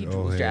Yeah, think he's he an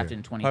old was head. drafted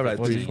in Probably like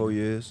 2015. 3-4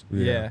 years.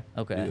 Yeah.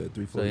 Okay. Yeah,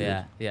 3-4 so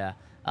years. yeah.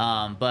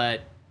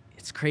 But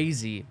it's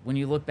crazy when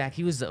you look back.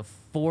 He was a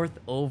 4th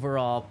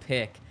overall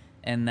pick,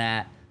 and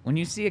that when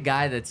you see a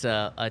guy that's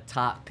a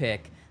top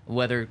pick,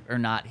 whether or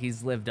not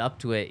he's lived up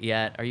to it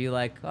yet, are you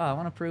like, oh, I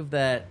want to prove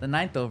that the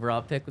 9th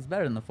overall pick was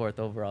better than the 4th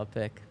overall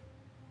pick?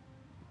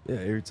 Yeah,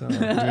 every time.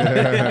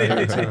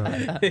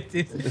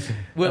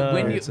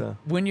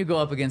 When you go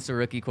up against a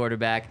rookie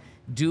quarterback,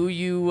 do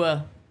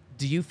you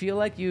feel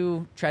like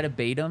you try to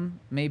bait him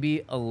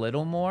maybe a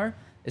little more,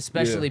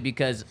 especially Yeah.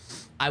 because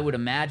I would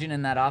imagine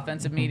in that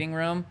offensive meeting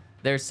room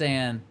they're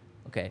saying,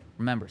 okay,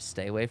 remember,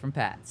 stay away from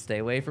Pat,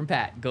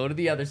 go to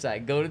the other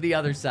side,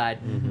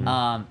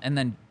 and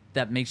then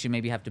that makes you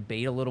maybe have to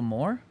bait a little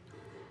more.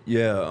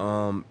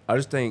 Yeah, I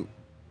just think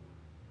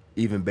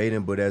even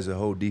baiting, but as a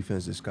whole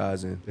defense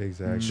disguising,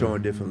 Exactly.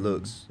 showing different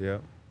looks. Yeah.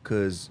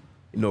 Because,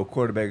 a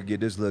quarterback could get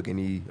this look and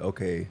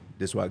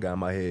this is what I got in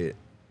my head.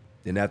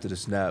 Then after the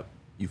snap,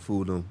 you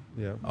fooled him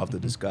Yeah. off the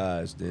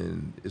disguise.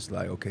 Then it's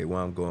like, okay, where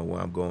I'm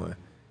going.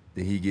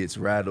 Then he gets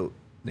rattled.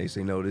 They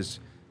say, no,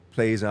 there's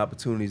plays and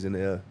opportunities in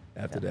there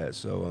after that.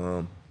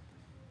 So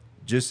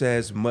just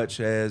as much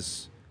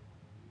as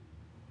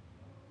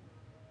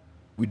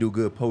we do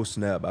good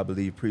post-snap, I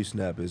believe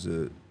pre-snap is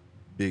a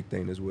big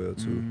thing as well,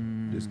 too,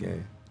 this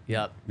game.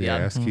 Yep. Yeah,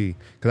 that's key.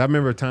 Because I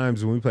remember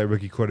times when we played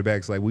rookie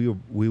quarterbacks, like we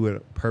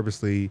would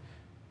purposely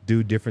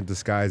do different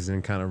disguises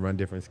and kind of run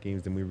different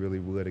schemes than we really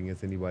would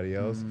against anybody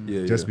else.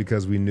 Yeah, just yeah.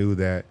 because we knew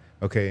that,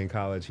 okay, in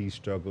college he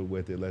struggled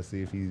with it. Let's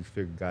see if he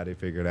got it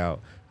figured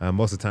out.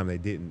 Most of the time they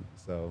didn't.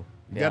 So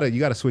you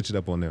gotta switch it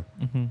up on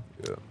them.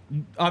 Yeah.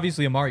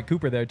 Obviously, Amari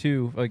Cooper there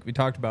too, like we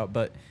talked about.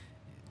 But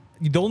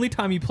the only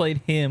time you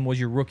played him was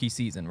your rookie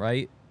season,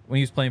 right? When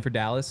he was playing for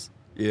Dallas.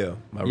 Yeah,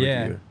 my rookie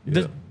year.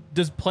 Yeah.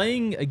 Does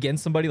playing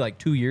against somebody like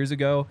 2 years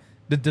ago,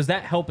 does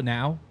that help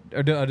now,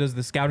 or does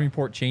the scouting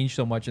report change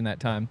so much in that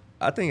time?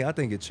 I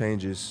think it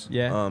changes.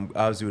 Yeah.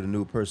 Obviously with the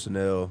new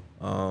personnel,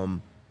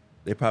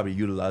 they probably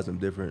utilize them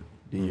different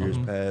than years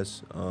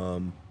past.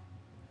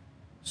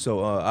 So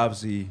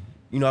obviously,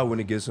 I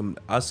wouldn't get some.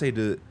 I say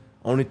the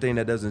only thing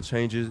that doesn't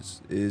change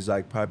is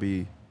like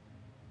probably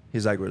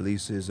his like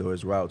releases or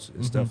his routes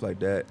and stuff like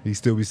that. He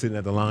still be sitting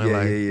at the line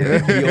like,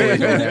 Yeah. He always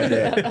gonna have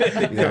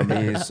that. You know what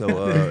I mean?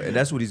 So and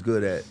that's what he's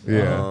good at.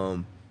 Yeah.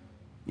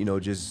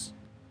 Just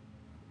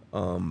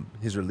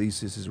his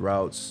releases, his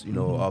routes,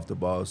 off the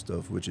ball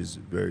stuff, which is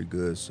very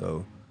good.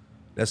 So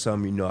that's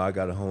something I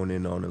got to hone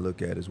in on and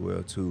look at as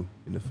well too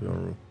in the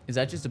film room. Is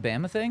that just a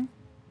Bama thing?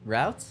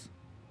 Routes?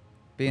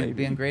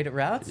 Being great at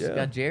routes? Yeah. You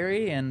got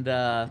Jerry and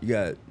You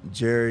got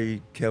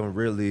Jerry, Kevin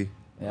Ridley,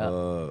 Yeah.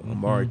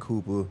 Amari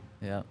Cooper,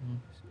 yeah.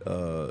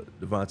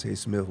 Devontae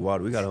Smith,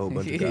 Water. We got a whole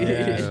bunch of guys.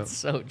 It's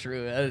so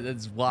true.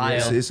 It's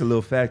wild. It's a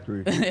little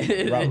factory.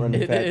 Route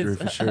running factory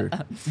for sure.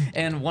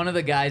 And one of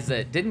the guys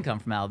that didn't come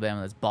from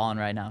Alabama that's balling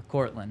right now,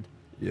 Cortland.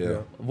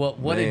 Yeah.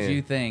 What did Man.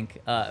 you think?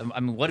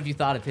 What have you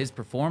thought of his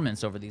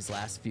performance over these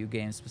last few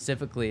games,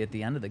 specifically at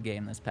the end of the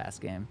game, this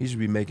past game? He should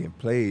be making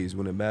plays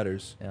when it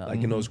matters. Yeah.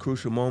 Like in those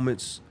crucial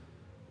moments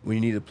when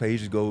you need a play, he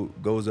just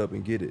goes up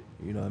and get it.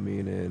 You know what I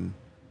mean? And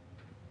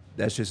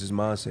that's just his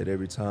mindset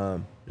every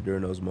time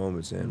during those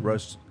moments. And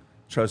Rush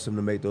trusts him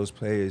to make those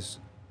plays,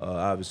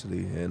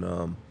 obviously.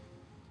 And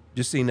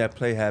just seeing that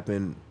play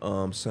happen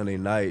Sunday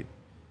night,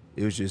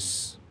 it was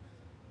just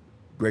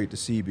great to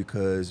see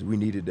because we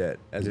needed that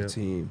as a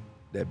team,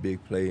 that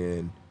big play,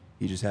 and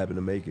he just happened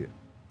to make it.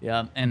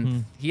 Yeah,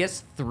 and he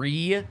has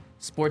 3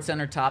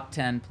 SportsCenter top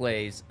 10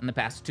 plays in the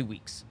past 2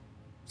 weeks.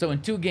 So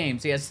in 2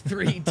 games, he has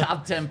 3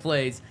 top 10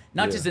 plays,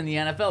 not just in the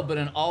NFL, but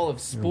in all of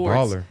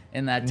sports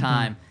in that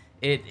time.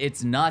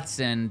 It's nuts,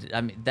 and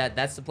I mean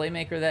that's the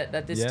playmaker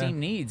that this team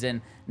needs.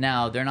 And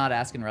now they're not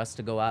asking Russ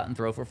to go out and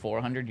throw for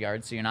 400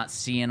 yards, so you're not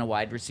seeing a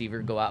wide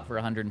receiver go out for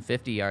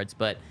 150 yards.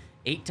 But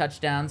 8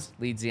 touchdowns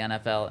leads the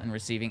NFL in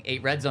receiving.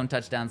 8 red zone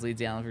touchdowns leads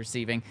the NFL in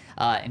receiving,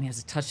 and he has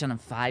a touchdown in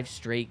 5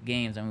 straight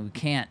games. I mean, we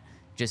can't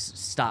just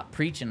stop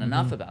preaching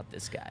enough about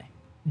this guy.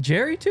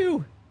 Jerry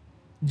too.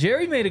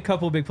 Jerry made a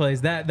couple big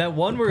plays. That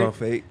one where Pump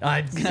fake.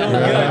 It's so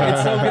good.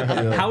 It's so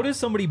good. Yeah. How does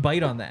somebody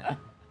bite on that?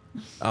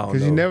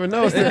 Because you never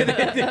know.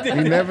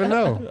 You never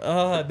know.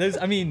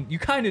 I mean, you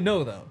kind of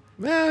know though.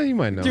 Nah, you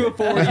might know. Do it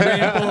forward, you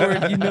ran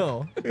forward. You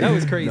know, that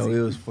was crazy. No,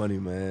 it was funny,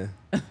 man.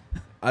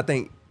 I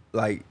think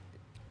like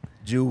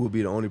Jew would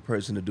be the only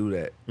person to do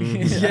that.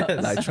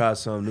 Yes. Like try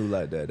something new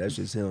like that. That's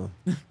just him,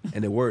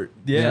 and it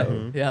worked.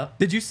 Yeah, yeah.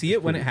 Did you see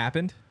it when it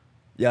happened?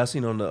 Yeah, I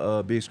seen it on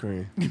the big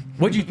screen.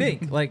 What'd you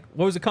think? Like,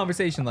 what was the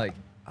conversation like?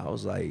 I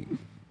was like,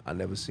 I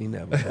never seen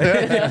that before.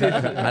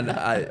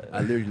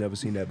 I literally never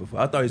seen that before.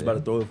 I thought he was about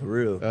to throw it for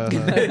real. And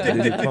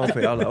then he pump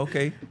fake. I was like,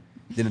 okay.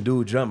 Then the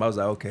dude jumped. I was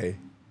like, okay.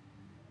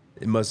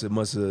 It must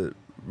have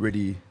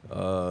really.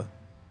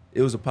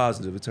 It was a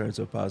positive. It turned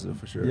into a positive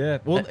for sure. Yeah.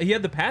 Well, he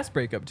had the pass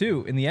breakup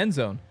too in the end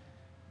zone.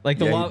 Like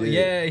the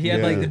he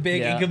had like the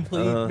big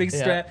incomplete big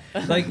strap.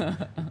 Yeah. Like,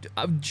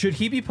 should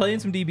he be playing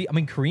some DB? I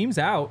mean, Kareem's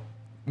out.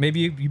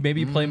 Maybe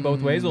you play him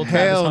both ways.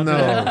 Hell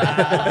no.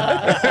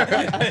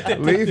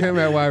 Leave him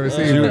at wide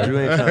receiver. Drew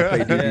ain't trying to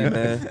play DB,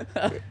 man.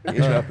 He ain't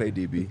trying to play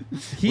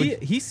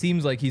DB. He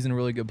seems like he's in a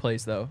really good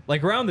place though.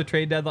 Like around the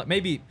trade deadline,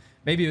 maybe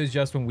it was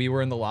just when we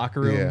were in the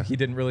locker room. Yeah. He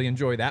didn't really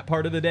enjoy that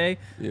part of the day.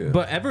 Yeah.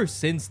 But ever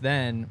since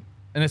then,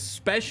 and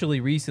especially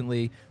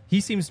recently,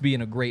 he seems to be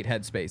in a great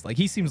headspace. Like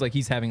he seems like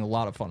he's having a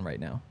lot of fun right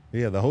now.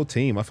 Yeah, the whole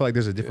team. I feel like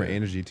there's a different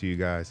energy to you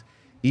guys.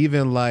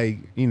 Even like,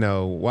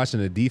 watching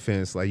the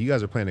defense, like you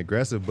guys are playing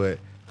aggressive, but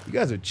you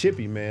guys are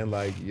chippy, man.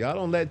 Like y'all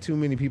don't let too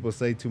many people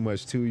say too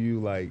much to you.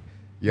 Like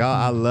y'all,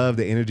 I love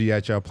the energy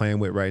that y'all playing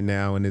with right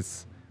now. And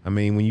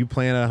when you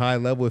playing at a high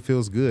level, it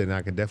feels good. And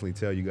I can definitely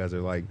tell you guys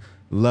are like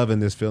loving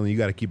this feeling. You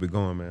got to keep it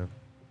going, man.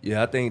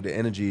 Yeah, I think the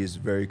energy is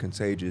very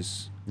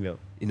contagious. Yep.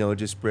 It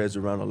just spreads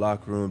around the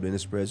locker room, then it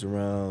spreads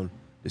around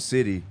the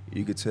city.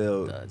 You could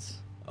tell It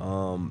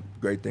does.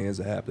 Great things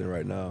are happening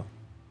right now.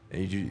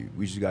 And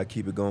we just got to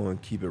keep it going,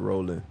 keep it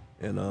rolling.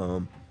 And,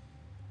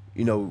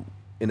 in the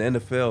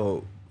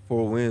NFL,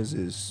 4 wins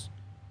is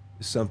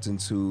something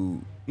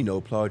to,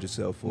 applaud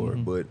yourself for.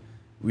 But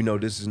we know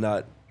this is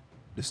not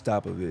the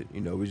stop of it.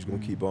 We're just going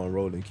to keep on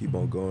rolling, keep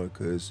on going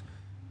because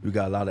we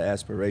got a lot of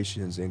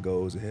aspirations and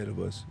goals ahead of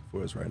us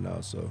for us right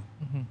now. So,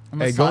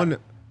 Hey, going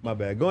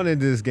into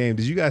this game,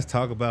 did you guys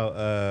talk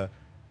about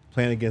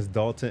playing against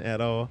Dalton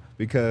at all?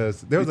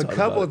 Because there was a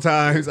couple of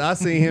times I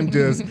seen him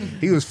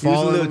he was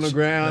falling on the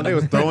ground. They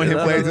was throwing him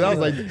places. I was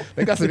like,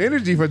 they got some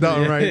energy for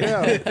Dalton right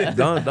now.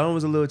 Don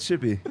was a little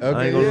chippy. Okay,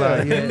 I ain't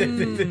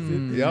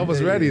gonna lie. Y'all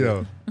was ready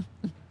though.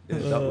 Yeah,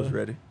 Don was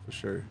ready for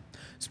sure.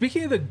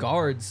 Speaking of the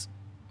guards,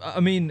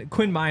 Quinn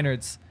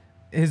Meinerz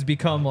has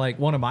become like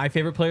one of my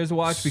favorite players to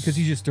watch because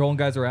he's just throwing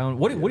guys around.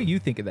 What do you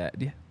think of that?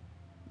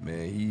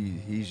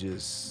 Man, he's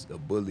just a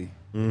bully.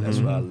 That's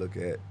what I look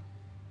at.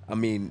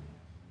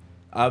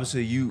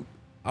 Obviously,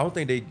 I don't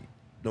think they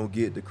don't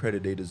get the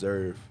credit they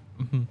deserve.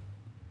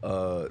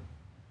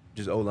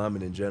 Just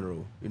O-linemen in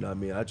general.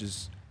 I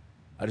just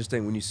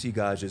think when you see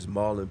guys just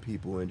mauling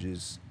people and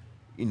just,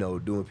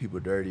 doing people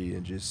dirty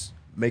and just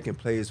making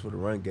plays for the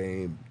run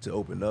game to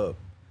open up,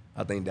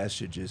 I think that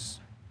should just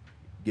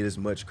get as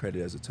much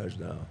credit as a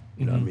touchdown.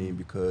 You know what I mean?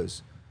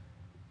 Because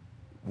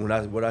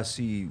what I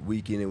see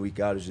week in and week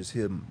out is just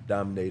him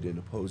dominating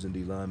opposing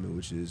D linemen,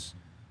 which is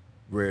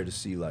rare to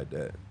see like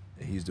that.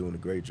 And he's doing a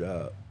great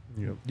job.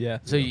 Yep. Yeah.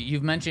 So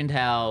you've mentioned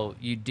how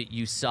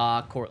you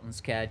saw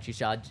Cortland's catch,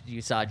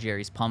 you saw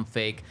Jerry's pump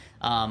fake.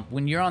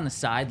 When you're on the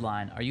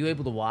sideline, are you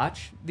able to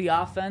watch the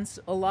offense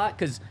a lot?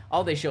 Because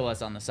all they show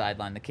us on the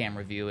sideline, the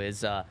camera view,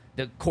 is the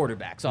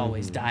quarterback's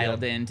always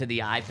dialed into the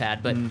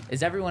iPad. But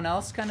is everyone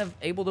else kind of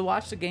able to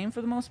watch the game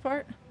for the most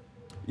part?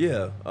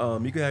 Yeah,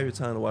 you can have your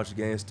time to watch the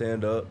game,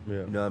 stand up. Yeah.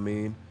 You know what I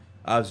mean?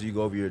 Obviously, you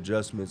go over your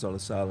adjustments on the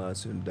sideline,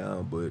 sitting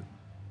down, but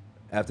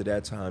after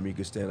that time, you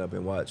can stand up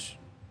and watch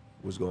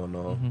what's going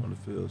on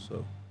the field.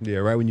 So yeah,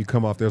 right when you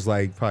come off, there's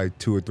like probably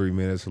 2 or 3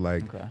 minutes of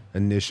Okay.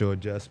 initial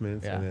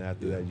adjustments, Yeah. and then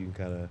after that, you can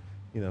kind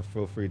of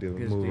feel free to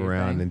Just move do your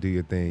around thing. and do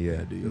your thing.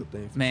 Yeah. do your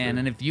thing. For Man, sure.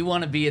 and if you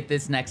want to be at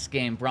this next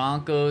game,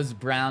 Broncos,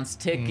 Browns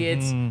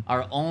tickets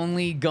are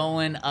only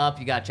going up.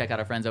 You got to check out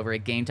our friends over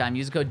at Game Time.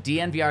 Use the code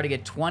DNVR to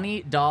get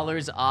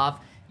 $20 off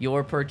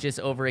your purchase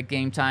over at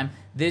Game Time.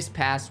 This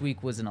past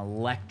week was an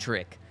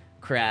electric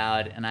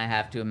crowd, and I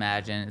have to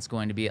imagine it's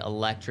going to be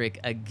electric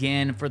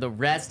again for the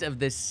rest of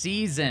the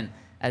season.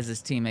 as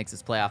this team makes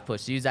its playoff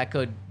push. So use that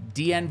code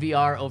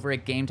DNVR over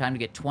at Game Time to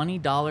get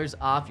 $20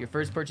 off your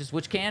first purchase,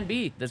 which can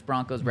be this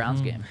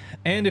Broncos-Browns game.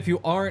 And if you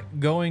aren't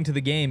going to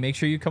the game, make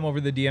sure you come over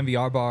to the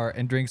DNVR bar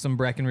and drink some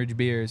Breckenridge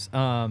beers.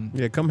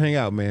 Yeah, come hang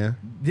out, man.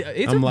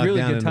 It's I'm a locked really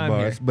down good in the time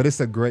bars, here. but it's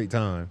a great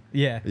time.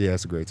 Yeah,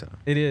 it's a great time.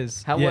 it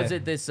is. How was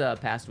it this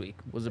past week?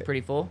 Was it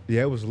pretty full?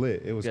 Yeah, it was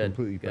lit. It was Good,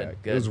 completely good,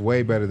 packed. good. It was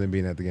way better than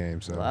being at the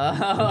game. So I'm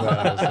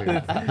glad I was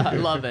here. I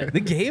love it. The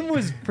game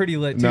was pretty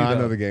lit too. No, I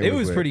know though. the game It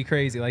was was lit. pretty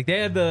crazy. Like they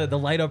had the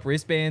light up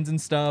wristbands and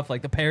stuff.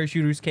 Like the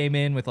parachuters came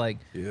in with like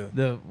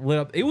the lit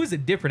up. It was a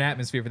different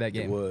atmosphere for that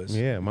game. It was.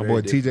 Yeah, my Very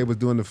boy different. TJ was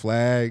doing the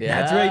flag.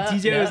 Yeah. That's right.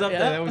 TJ was up yeah.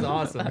 there. That was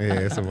awesome. Yeah,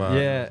 it's a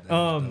vibe.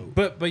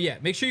 Yeah. But yeah,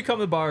 make sure you come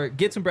to the bar,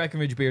 get some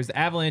Breckenridge beers. The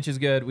Avalanche is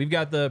good. We've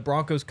got the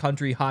Broncos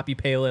Country Hoppy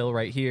Pale Ale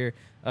right here.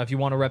 If you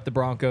want to rep the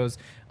Broncos,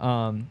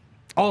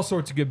 all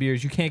sorts of good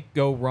beers. You can't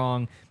go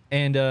wrong.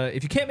 And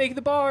if you can't make it to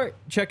the bar,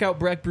 check out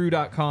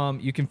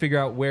breckbrew.com. You can figure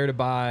out where to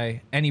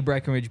buy any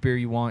Breckenridge beer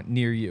you want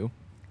near you.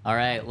 All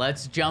right,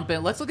 let's jump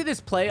in. Let's look at this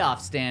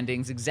playoff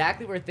standings,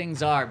 exactly where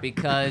things are,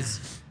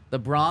 because the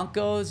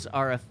Broncos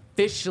are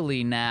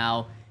officially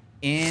now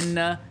in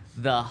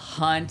the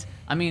hunt.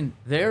 I mean,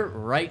 they're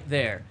right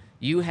there.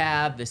 You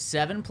have the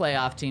 7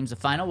 playoff teams. The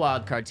final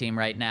wild card team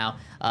right now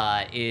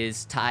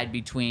is tied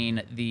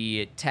between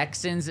the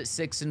Texans at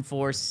 6-4,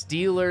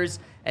 Steelers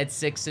at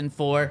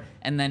 6-4,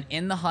 and then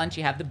in the hunt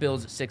you have the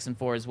Bills at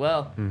 6-4 as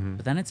well.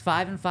 But then it's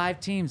 5-5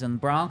 teams, and the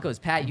Broncos.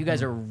 Pat, you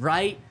guys are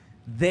right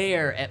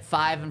there at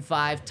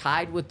 5-5,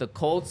 tied with the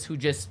Colts, who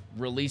just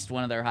released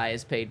one of their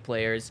highest paid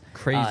players.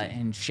 Crazy.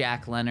 In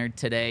Shaq Leonard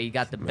today. You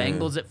got the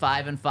Bengals at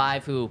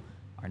 5-5, who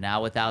are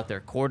now without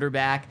their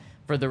quarterback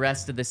for the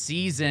rest of the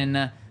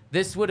season.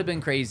 This would have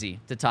been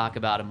crazy to talk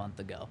about a month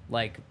ago,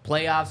 like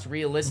playoffs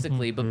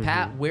realistically. But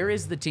Pat, where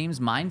is the team's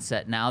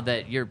mindset now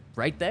that you're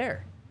right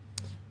there?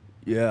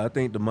 Yeah, I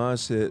think the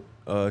mindset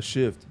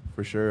shift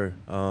for sure.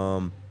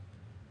 Now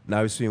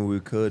we've seen what we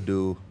could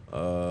do.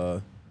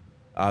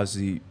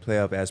 Obviously,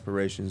 playoff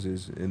aspirations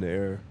is in the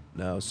air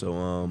now,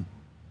 so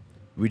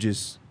we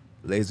just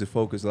laser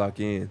focus, lock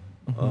in.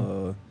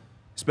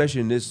 Especially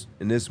in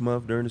this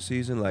month during the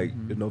season,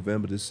 like the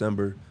November,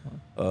 December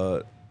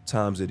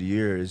times of the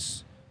year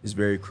is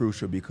very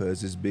crucial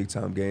because it's big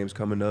time games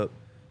coming up.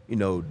 You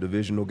know,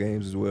 divisional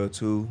games as well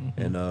too,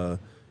 and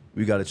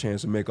we got a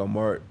chance to make our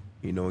mark.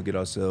 You know, and get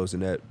ourselves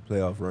in that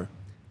playoff run.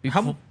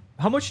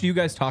 How much do you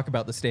guys talk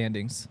about the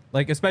standings?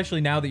 Like,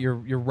 especially now that you're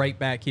right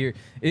back here,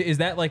 is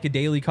that like a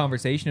daily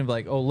conversation of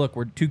like, oh look,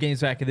 we're 2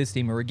 games back of this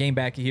team, or a game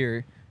back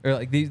here, or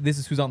like this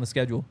is who's on the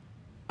schedule?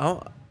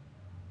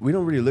 We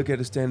don't really look at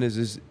the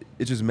standings.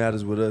 It just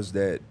matters with us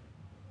that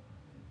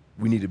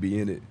we need to be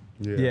in it.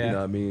 Yeah. You know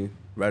what I mean?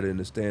 Rather than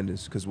the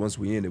standings, because once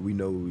we in it, we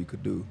know what we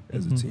could do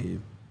as a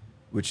team,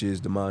 which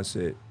is the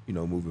mindset, you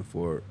know, moving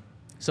forward.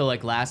 So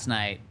like last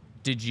night,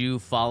 did you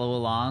follow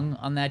along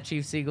on that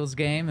Chiefs-Eagles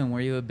game, and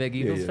were you a big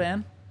Eagles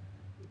fan?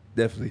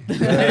 Definitely.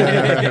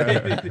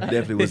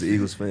 Definitely was an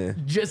Eagles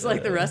fan. Just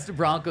like the rest of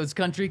Broncos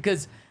country,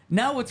 because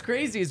now what's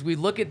crazy is we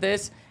look at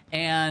this,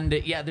 and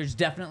yeah, there's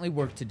definitely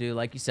work to do.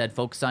 Like you said,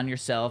 focus on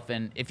yourself,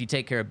 and if you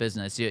take care of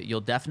business,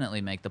 you'll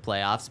definitely make the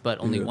playoffs, but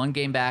only 1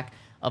 game back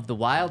of the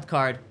wild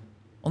card,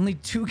 only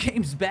 2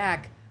 games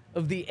back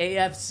of the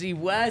AFC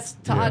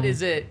West. Todd,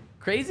 is it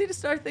crazy to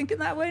start thinking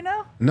that way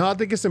now? No, I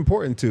think it's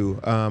important to.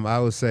 I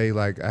would say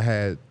like I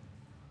had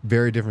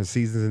very different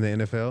seasons in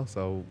the NFL.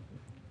 So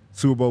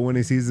Super Bowl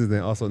winning seasons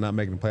and also not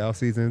making the playoff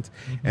seasons.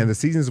 And the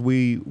seasons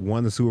we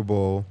won the Super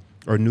Bowl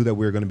or knew that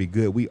we were going to be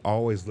good, we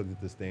always looked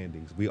at the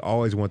standings. We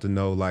always want to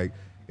know like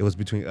it was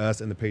between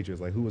us and the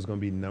Patriots, like who was going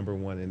to be number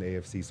 1 in the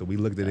AFC. So we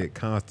looked at it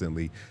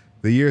constantly.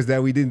 The years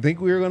that we didn't think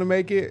we were going to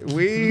make it,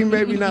 we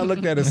maybe not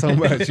looked at it so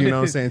much, you know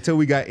what I'm saying, until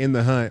we got in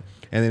the hunt.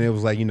 And then it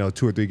was like,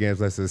 2 or 3 games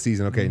left of the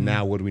season. Okay,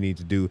 now what do we need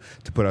to do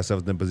to put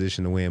ourselves in a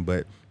position to win?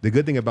 But the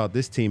good thing about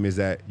this team is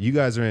that you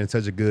guys are in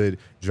such a good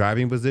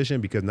driving position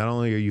because not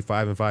only are you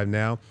 5-5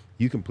 now,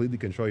 you completely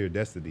control your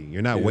destiny.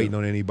 You're not waiting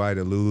on anybody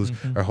to lose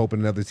or hoping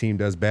another team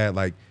does bad.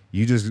 Like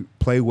you just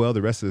play well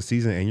the rest of the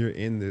season and you're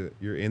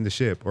in the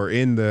ship or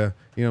in the,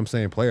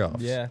 playoffs.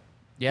 Yeah.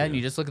 Yeah, and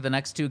you just look at the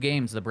next 2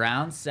 games. The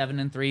Browns,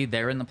 7-3,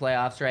 they're in the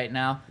playoffs right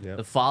now. Yep.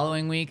 The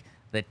following week,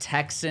 the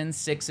Texans,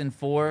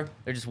 6-4.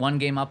 They're just 1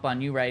 game up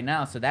on you right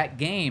now. So that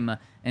game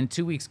in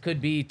 2 weeks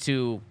could be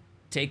to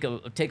take a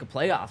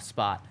playoff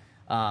spot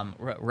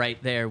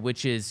right there,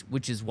 which is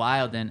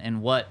wild.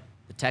 And what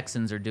the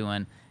Texans are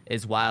doing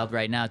is wild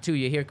right now too.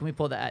 You hear? Can we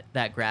pull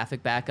that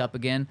graphic back up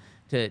again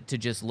to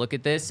just look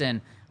at this?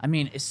 And I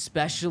mean,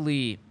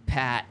 especially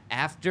Pat,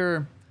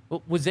 after.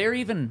 Was there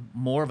even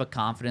more of a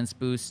confidence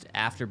boost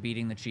after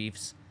beating the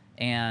Chiefs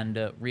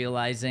and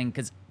realizing,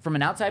 because from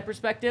an outside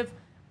perspective,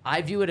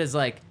 I view it as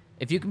like,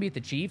 if you can beat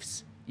the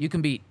Chiefs, you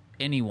can beat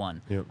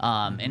anyone. Yep.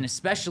 And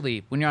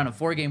especially when you're on a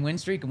 4-game win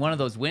streak and one of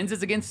those wins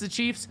is against the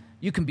Chiefs,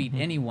 you can beat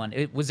anyone.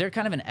 Was there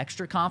kind of an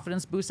extra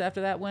confidence boost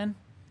after that win?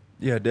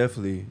 Yeah,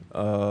 definitely.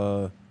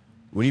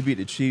 When you beat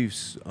the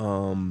Chiefs,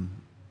 a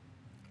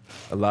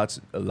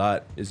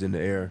lot is in the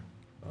air.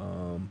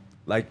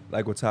 like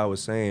what Ty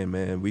was saying,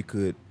 man, we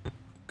could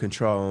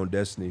control our own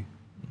destiny,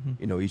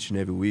 each and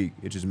every week.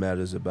 It just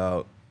matters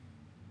about,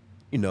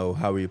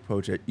 how we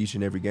approach each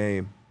and every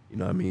game. You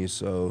know what I mean?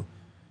 So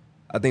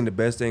I think the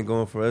best thing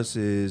going for us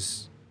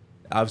is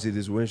obviously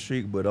this win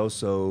streak, but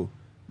also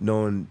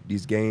knowing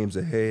these games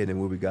ahead and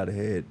what we got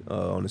ahead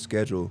on the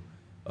schedule.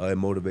 It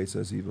motivates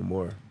us even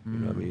more, you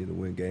know what I mean, to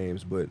win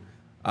games. But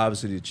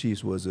obviously the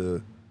Chiefs was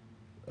a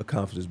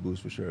confidence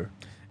boost for sure.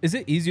 Is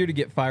it easier to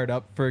get fired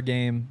up for a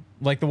game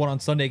like the one on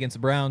Sunday against the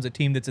Browns, a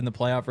team that's in the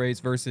playoff race,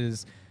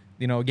 versus,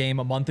 a game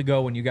a month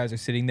ago when you guys are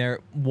sitting there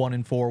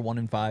 1-4,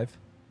 1-5?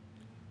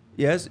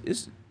 Yeah,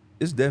 it's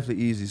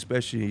definitely easy,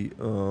 especially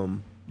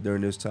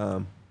during this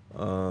time.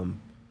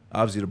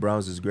 Obviously the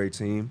Browns is a great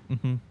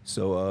team.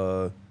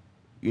 So,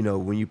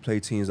 when you play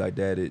teams like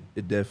that,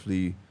 it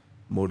definitely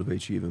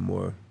motivates you even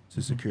more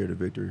to secure the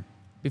victory.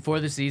 Before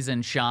the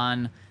season,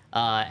 Sean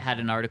had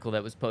an article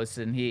that was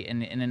posted, and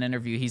in an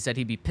interview, he said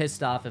he'd be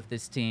pissed off if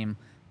this team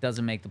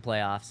doesn't make the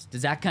playoffs.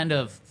 Does that kind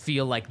of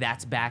feel like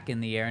that's back in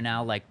the air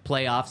now? Like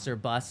playoffs or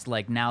bust?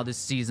 Like now this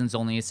season's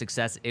only a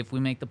success if we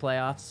make the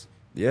playoffs?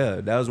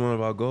 Yeah, that was one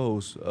of our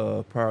goals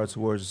prior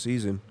towards the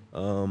season,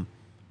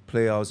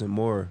 playoffs and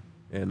more.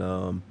 And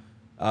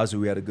obviously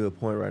we had a good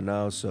point right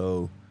now,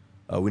 so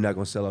we're not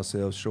going to sell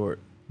ourselves short,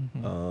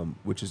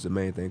 which is the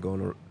main thing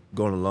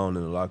going along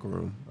in the locker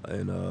room.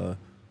 And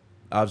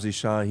obviously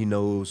Sean, he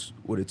knows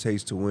what it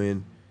takes to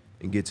win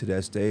and get to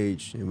that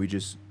stage, and we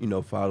just,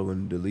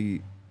 following the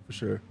lead for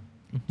sure.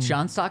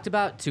 Sean's talked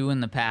about, too,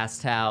 in the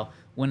past how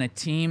when a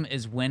team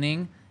is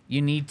winning,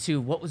 you need to,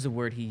 what was the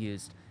word he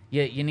used?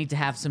 You need to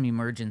have some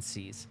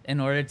emergencies in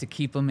order to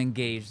keep them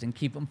engaged and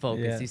keep them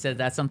focused. Yeah. He said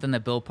that's something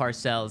that Bill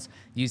Parcells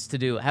used to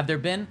do. Have there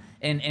been,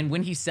 and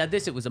when he said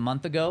this, it was a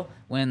month ago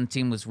when the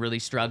team was really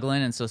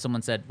struggling, and so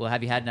someone said, well,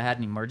 have you had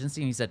an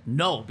emergency? And he said,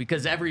 no,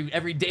 because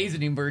every day's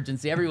an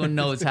emergency. Everyone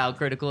knows how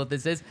critical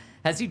this is.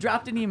 Has he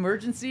dropped any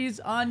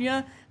emergencies on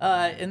you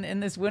in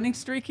this winning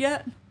streak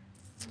yet?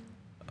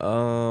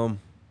 I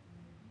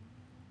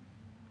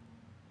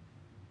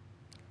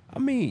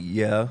mean,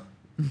 yeah.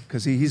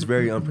 Because he's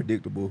very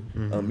unpredictable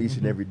each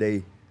and every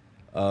day.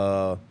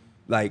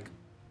 Like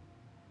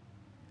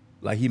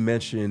he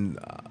mentioned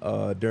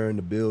during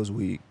the Bills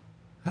week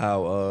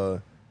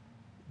how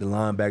the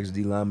linebackers,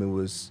 D lineman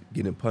was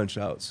getting punch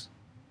outs.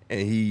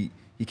 And he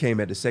came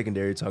at the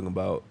secondary talking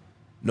about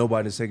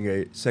nobody in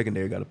the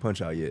secondary got a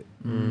punch out yet,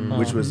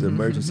 which was an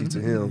emergency to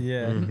him.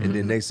 And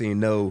then next thing you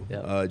know,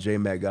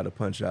 J-Mac got a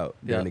punch out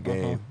during the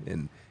game.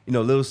 And,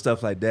 little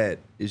stuff like that,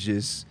 it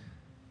just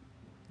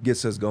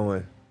gets us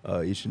going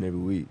each and every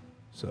week.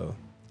 So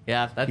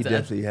yeah, he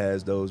definitely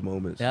has those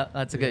moments. Yeah,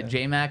 that's a good.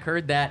 J-Mac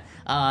heard that.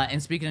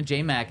 And speaking of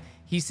J-Mac,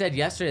 he said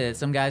yesterday that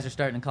some guys are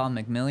starting to call him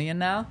McMillian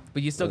now,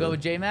 but you still go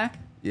with J-Mac?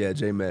 Yeah,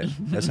 J-Mac.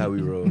 That's how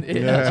we roll.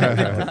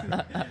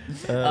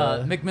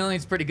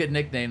 McMillian's a pretty good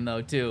nickname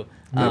though too.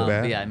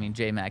 But yeah, I mean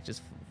J-Mac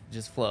just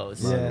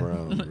flows.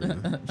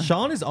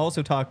 Sean has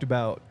also talked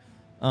about.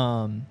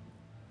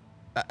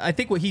 I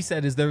think what he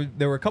said is there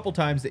were a couple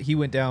times that he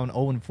went down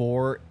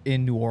 0-4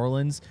 in New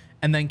Orleans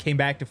and then came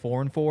back to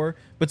 4-4.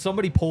 But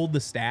somebody pulled the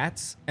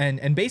stats,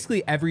 and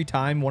basically every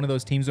time one of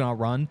those teams went on a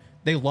run,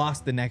 they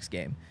lost the next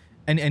game.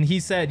 And he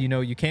said,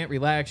 you can't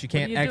relax, you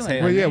can't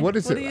exhale. Well, yeah, what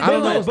is it? I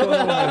don't know what's going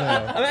on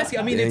right now. I'm asking.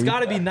 I mean, it's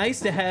got to be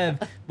nice to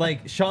have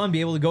like Sean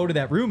be able to go to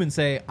that room and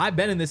say, "I've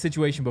been in this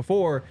situation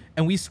before,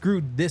 and we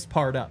screwed this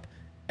part up,"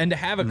 and to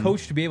have a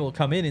coach to be able to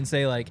come in and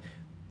say like,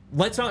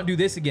 let's not do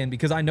this again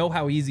because I know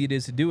how easy it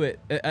is to do it.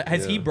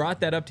 Has he brought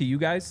that up to you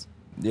guys?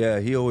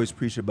 Yeah, he always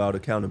preached about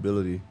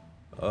accountability.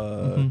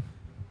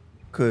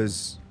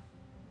 Because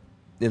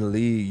in the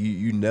league,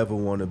 you never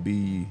want to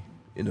be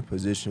in a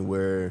position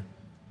where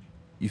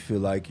you feel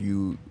like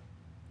you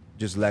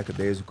just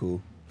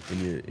lackadaisical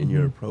in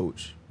your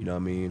approach. You know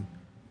what I mean?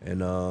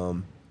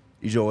 And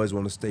you always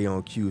want to stay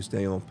on cue,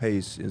 stay on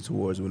pace, and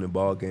towards winning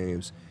ball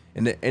games.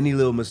 And any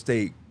little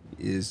mistake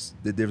is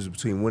the difference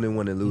between winning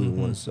one and losing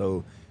one.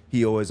 So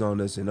he always on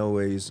us and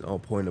always on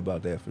point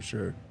about that for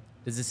sure.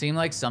 Does it seem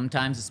like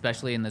sometimes,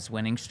 especially in this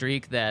winning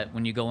streak, that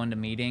when you go into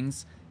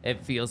meetings,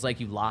 it feels like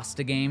you lost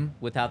a game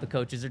with how the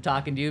coaches are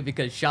talking to you?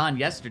 Because Sean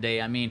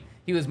yesterday, I mean,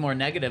 he was more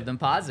negative than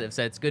positive,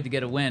 so it's good to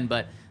get a win,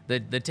 but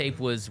the tape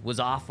was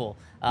awful.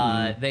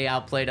 They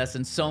outplayed us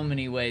in so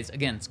many ways.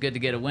 Again, it's good to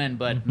get a win,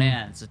 but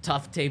man, it's a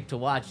tough tape to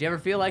watch. You ever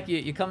feel like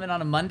you come in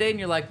on a Monday and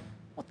you're like,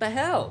 what the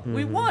hell?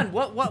 We won.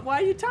 What?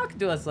 Why are you talking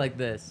to us like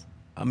this?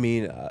 I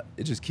mean,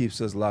 it just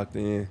keeps us locked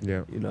in.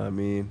 Yeah. You know what I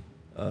mean?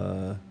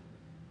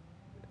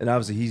 And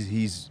obviously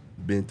he's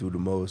been through the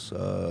most,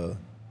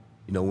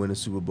 winning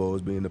Super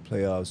Bowls, being in the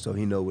playoffs, so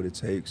he know what it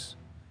takes.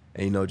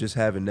 And, just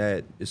having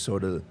that is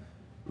sort of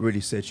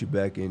really set you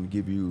back and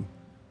give you,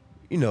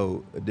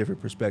 a different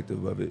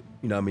perspective of it.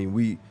 You know what I mean?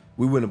 We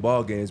win the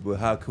ball games, but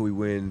how could we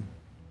win,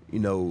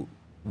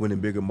 winning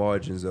bigger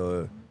margins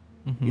or,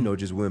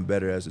 just win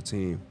better as a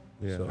team?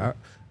 Yeah. So.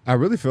 I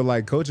really feel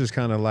like coaches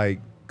kind of like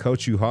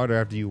coach you harder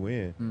after you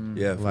win.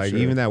 Yeah, for like sure.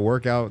 even that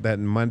workout, that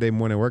Monday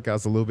morning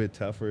workout's a little bit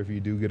tougher if you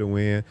do get a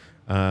win.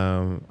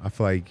 I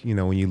feel like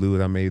when you lose,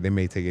 they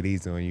may take it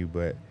easy on you,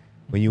 but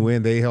when you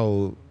win, they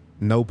hold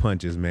no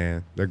punches,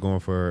 man. They're going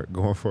for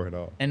it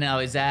all. And now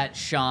is that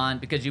Sean,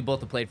 because you both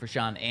have played for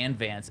Sean and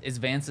Vance, is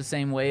Vance the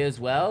same way as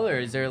well, or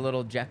is there a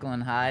little Jekyll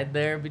and Hyde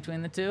there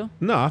between the two?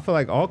 No, I feel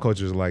like all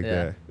coaches are like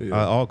that.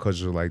 Yeah. All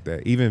coaches are like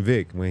that. Even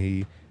Vic, when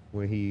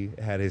he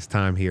had his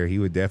time here, he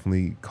would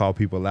definitely call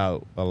people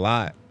out a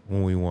lot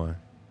when we won.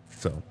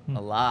 So A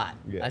lot.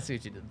 Yeah. I see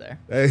what you did there.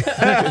 hey,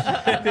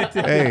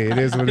 it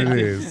is what it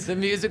is. The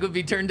music would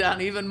be turned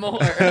down even more.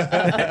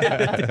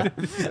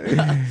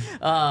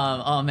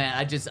 Oh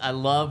man, I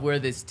love where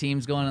this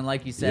team's going, and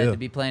like you said, Yeah. to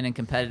be playing in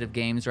competitive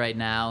games right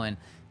now and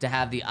to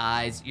have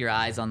your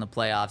eyes on the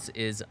playoffs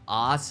is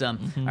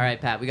awesome. All right,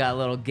 Pat, we got a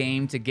little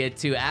game to get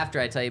to after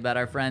I tell you about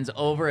our friends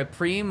over at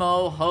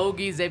Primo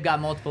Hoagies. They've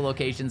got multiple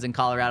locations in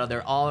Colorado.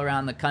 They're all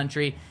around the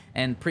country.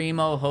 And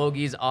Primo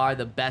Hoagies are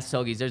the best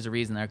hoagies. There's a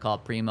reason they're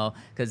called Primo,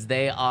 because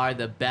they are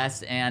the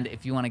best. And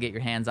if you want to get your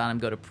hands on them,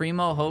 go to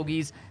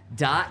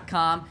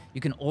primohoagies.com.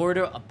 You can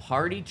order a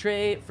party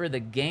tray for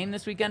the game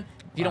this weekend.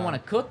 If you don't want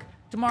to cook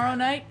tomorrow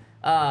night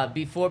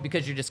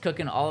because you're just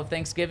cooking all of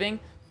Thanksgiving,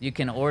 you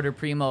can order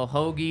Primo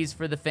Hoagies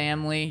for the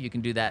family. You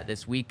can do that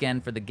this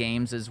weekend for the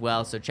games as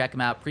well. So check them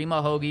out,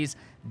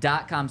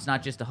 primohoagies.com. It's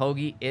not just a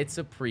hoagie, it's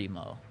a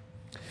Primo.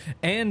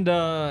 And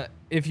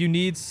if you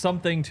need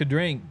something to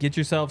drink, get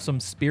yourself some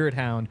Spirit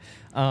Hound.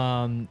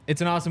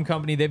 It's an awesome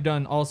company. They've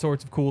done all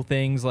sorts of cool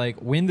things,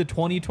 like win the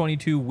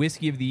 2022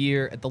 Whiskey of the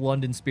Year at the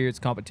London Spirits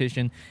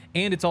Competition,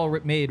 and it's all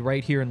made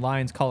right here in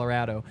Lyons,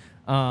 Colorado.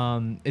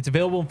 It's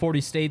available in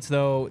 40 states,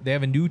 though. They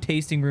have a new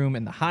tasting room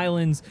in the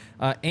Highlands,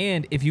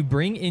 and if you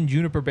bring in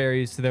juniper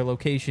berries to their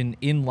location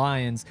in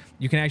Lyons,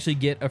 you can actually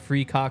get a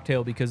free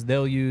cocktail because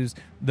they'll use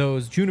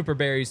those juniper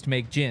berries to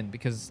make gin,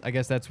 because I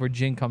guess that's where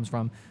gin comes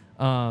from.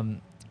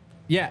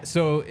 Yeah,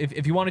 so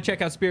if you want to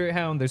check out Spirit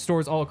Hound, there's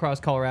stores all across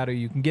Colorado.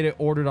 You can get it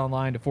ordered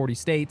online to 40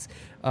 states.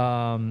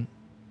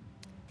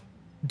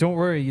 Don't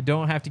worry, you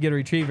don't have to get a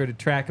retriever to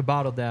track a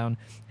bottle down.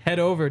 Head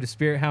over to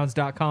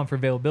spirithounds.com for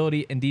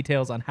availability and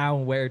details on how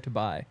and where to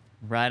buy.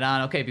 Right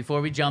on. Okay,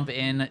 before we jump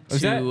in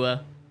Was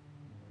to...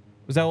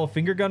 Was that a little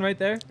finger gun right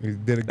there? You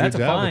did a good That's a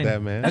job fine. with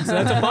that, man. That's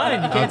a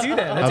fine. You can't do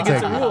that. That's I'll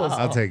against take the it. rules.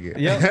 I'll take it.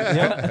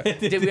 Yep.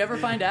 Did we ever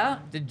find out?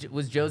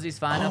 Was Josie's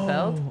fine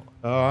upheld?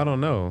 Oh, I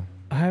don't know.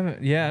 I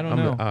don't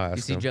know. I'll You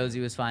ask see, him. Josie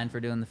was fine for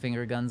doing the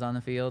finger guns on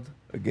the field.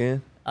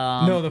 Again?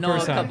 No, the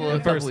first time. A couple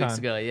First weeks time.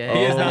 ago. Yeah,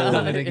 He has yeah. not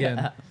done it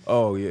again.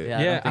 Oh, yeah.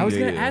 Yeah. Yeah, I was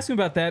going to yeah. ask him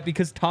about that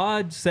because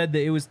Todd said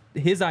that it was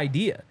his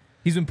idea.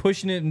 He's been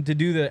pushing it to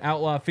do the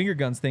outlaw finger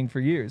guns thing for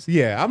years.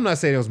 Yeah, I'm not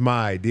saying it was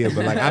my idea,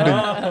 but like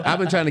I've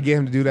been trying to get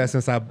him to do that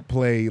since I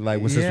played,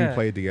 since we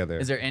played together.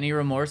 Is there any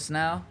remorse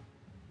now?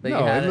 That No,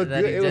 you had it looked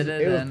that good. he It was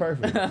did it was and-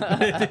 perfect.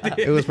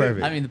 It was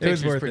perfect. I mean, the It was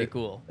picture's worth pretty it.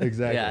 cool.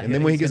 Exactly. Yeah, And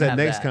then when he he's gets gonna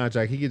that have next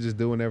contract, he can just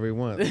do whenever he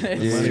wants. The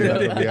money Yeah. not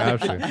gonna be an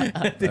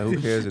option.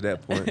 Who cares at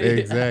that point?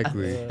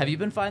 Exactly. Have you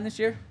been fined this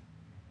year?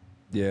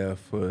 Yeah,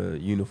 for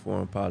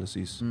uniform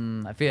policies.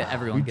 I feel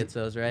everyone gets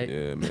those, right?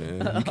 Yeah,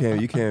 man.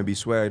 You can't be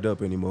swagged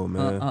up anymore,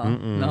 man.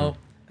 No.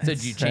 So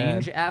did you That's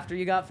change sad. after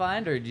you got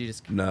fined, or did you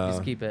just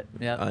keep it?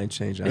 Yeah. I ain't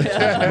changing.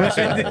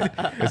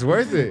 It's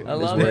worth it. I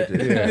love worth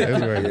it. it. Yeah,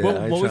 it's worth it. What,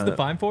 I ain't what was the tryna-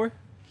 fine for?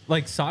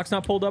 Like socks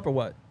not pulled up or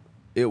what?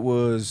 It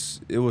was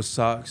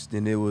socks,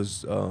 then it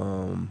was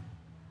the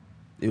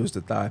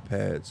thigh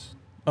pads.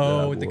 Oh,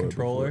 that I with the wore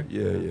controller?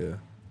 before. Yeah.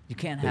 You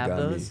can't They have got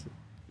me. those.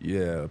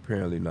 Yeah,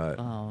 apparently not.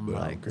 Oh, but I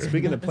my don't care.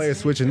 Speaking of players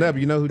switching up,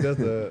 you know who does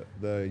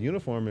the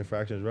uniform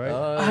infractions, right?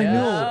 I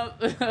know.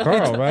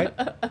 Carl, right?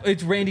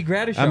 It's Randy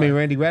Gradishaw. I mean,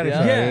 Randy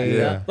Gradishaw.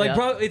 Yeah. Like, Yeah.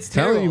 bro, it's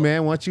Telling terrible. you,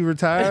 man, once you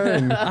retire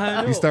and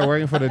I know. you start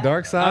working for the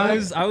dark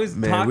side, I was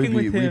Man, talking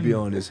we with be him.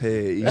 on his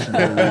head each and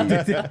every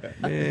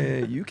week.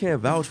 Man, you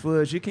can't vouch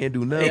for us. You can't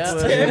do nothing. It's for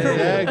us. terrible.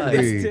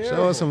 exactly. It's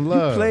Show us some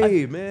love.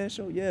 Play, man.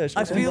 Show I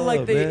some feel love,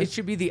 like man. it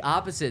should be the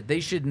opposite.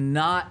 They should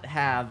not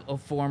have a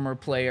former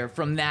player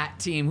from that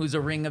team who's a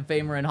Ring of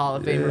Famer and Hall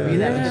of Famer be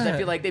that, because I Yeah.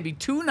 feel like they'd be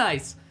too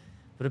nice.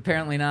 But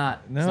apparently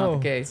not. It's not No.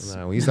 the case.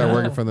 Nah, when you start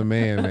working for the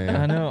man, I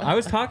man. know. I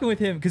was talking with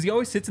him because he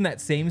always sits in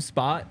that same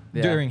spot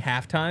Yeah. during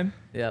halftime,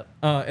 Yep.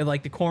 at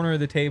like the corner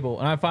of the table.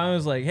 And I finally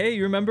was like, "Hey,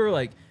 you remember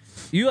like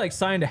you like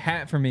signed a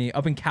hat for me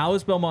up in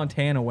Kalispell,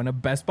 Montana when a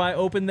Best Buy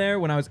opened there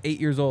when I was 8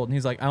 years old?" And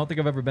he's like, "I don't think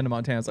I've ever been to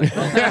Montana." It's like,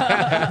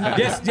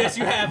 yes,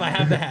 you have. I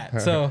have the hat.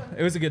 So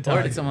it was a good time.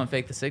 Or did someone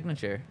fake the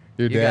signature?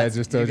 Your You dad got-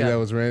 just told you got- that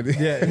was Randy.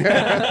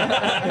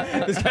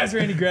 Yeah. This guy's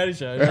Randy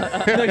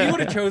Gradishaw. No, he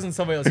would have chosen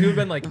somebody else. He would have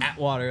been like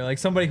Atwater, like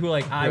somebody who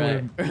like I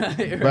would Right. have.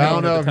 Right. But I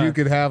don't know at if the you time.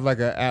 could have like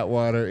a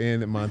Atwater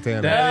in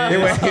Montana. That It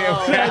is- would,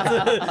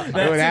 That's it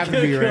would have a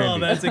to be good call.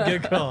 Randy. That's a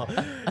good call.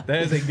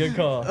 That is a good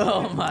call.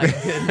 Oh my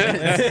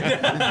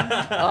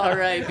goodness. All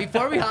right.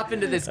 Before we hop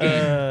into this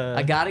game,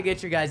 I got to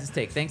get your guys'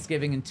 take.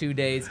 Thanksgiving in 2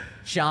 days.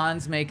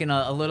 Sean's making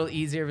a little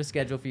easier of a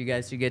schedule for you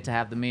guys so you get to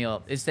have the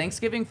meal. Is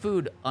Thanksgiving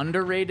food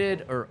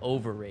underrated or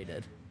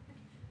overrated?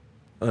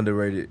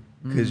 Underrated,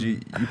 because you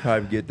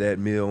probably get that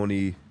meal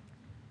only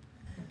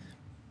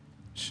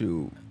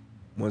shoot,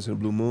 once in a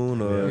blue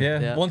moon or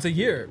Yeah. Once a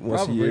year.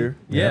 once probably. a year.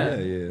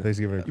 Yeah.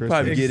 Thanksgiving and You Christmas.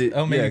 probably get it.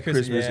 Oh, maybe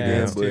Christmas yeah, again,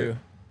 that's but too.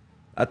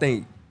 I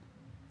think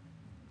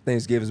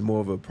Thanksgiving is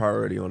more of a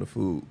priority on the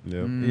food.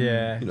 Yep.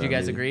 Yeah. Do you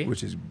guys agree?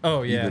 Which is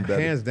Oh, yeah. even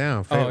better. Hands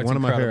down, Oh, it's one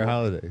of my favorite incredible.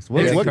 holidays. It's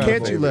What can't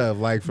incredible. you love?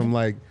 Like from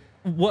like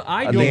What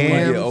I I don't think when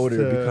you like, get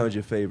older, it to- becomes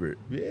your favorite.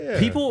 yeah.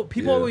 people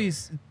Yeah.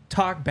 always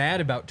talk bad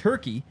about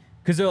turkey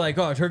because they're like,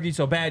 oh, turkey's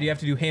so bad. You have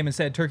to do ham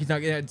instead. Turkey's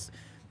not. It's,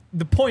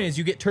 the point is,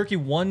 you get turkey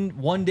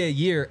one day a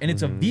year, and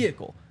it's a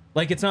vehicle.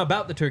 Like, it's not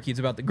about the turkey. It's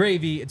about the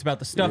gravy. It's about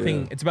the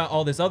stuffing. Yeah. It's about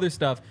all this other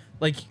stuff.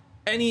 Like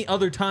any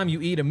other time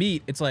you eat a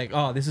meat, it's like,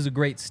 oh, this is a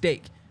great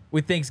steak.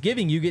 With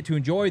Thanksgiving, you get to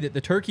enjoy that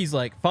the turkey's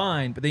like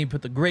fine, but then you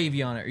put the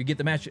gravy on it, or you get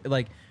the mashed.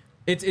 Like,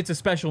 it's a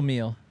special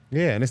meal.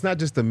 Yeah, and it's not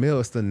just the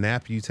meal; it's the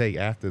nap you take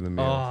after the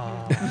meal.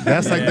 Oh,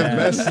 That's like the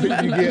best sleep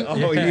you get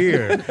all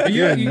year.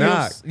 You're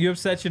not. You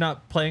upset you're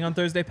not playing on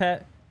Thursday,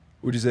 Pat?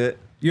 What you said?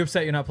 You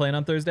upset you're not playing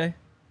on Thursday?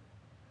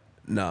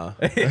 Nah,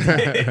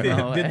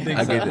 Didn't think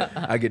so.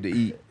 I get to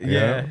eat.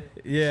 Yeah.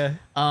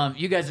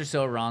 You guys are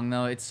so wrong,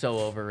 though. It's so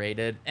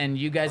overrated. And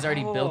you guys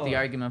already built the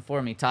argument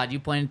for me. Todd, you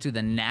pointed to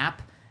the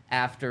nap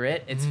after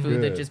it. It's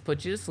food that Good. just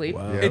puts you to sleep.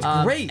 Wow. It's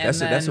great. and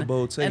That's a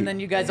bold take. And then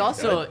you guys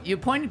also, you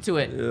pointed to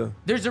it. Yeah.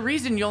 There's a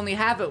reason you only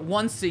have it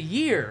once a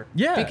year.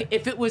 Yeah.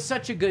 If it was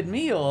such a good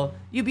meal,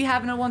 you'd be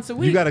having it once a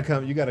week. You gotta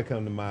come. You gotta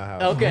come to my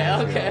house.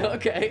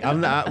 Okay.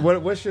 I'm not.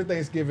 What's your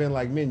Thanksgiving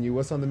like menu?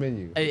 What's on the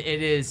menu?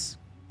 It is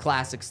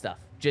classic stuff.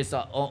 Just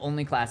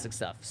only classic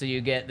stuff. So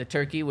you get the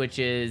turkey, which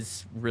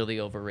is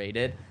really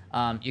overrated.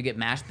 You get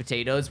mashed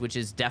potatoes, which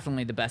is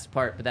definitely the best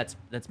part, but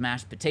that's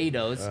mashed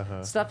potatoes.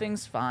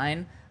 Stuffing's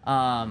fine.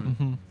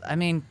 I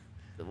mean,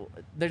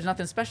 there's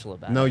nothing special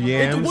about No it.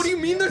 yams. What do you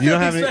mean there's You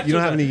don't nothing have any. You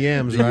don't have any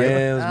yams, The right?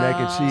 yams, mac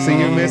and cheese. So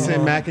you're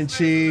missing mac and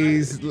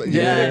cheese.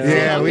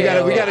 Yeah, we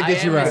okay, gotta I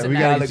get you am right. missing We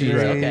mac gotta and get you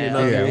cheese, right. okay, Yeah,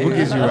 okay. we'll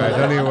get you right.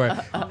 Don't even worry.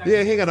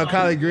 Yeah, he ain't got no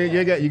collard green.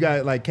 You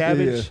got like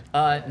cabbage.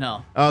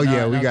 No. Oh, No,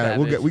 yeah, we no got it.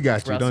 cabbage. We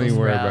got you. Don't even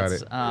worry about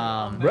it.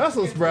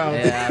 Brussels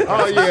sprouts. Yeah,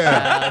 Oh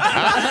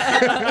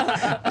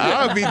yeah.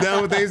 I'll be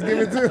done with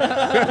Thanksgiving too.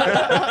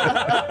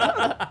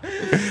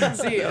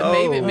 See,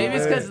 maybe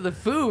it's because of the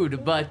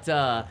food, but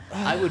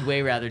I would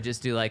way rather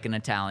just do like an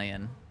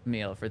Italian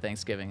meal for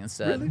Thanksgiving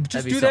instead. Just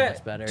That'd be do so that.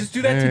 much better. Just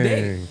do that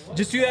today. Dang.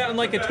 Just do that on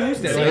like a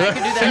Tuesday. See, I could do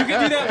that. You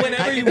can do that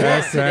whenever I you could do that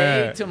want.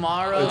 today, sad.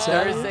 tomorrow,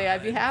 Thursday.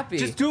 I'd be happy.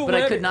 Just do it but I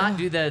whenever- could not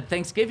do the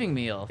Thanksgiving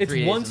meal. It's 3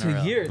 days once in a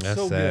row. year. It's That's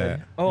so sad.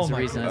 good. Oh There's a my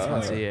reason it's god.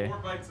 once a year.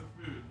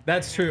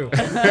 That's true.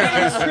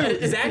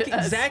 That is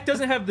true. Zach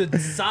doesn't have the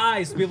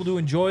size to be able to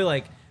enjoy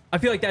like. I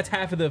feel like that's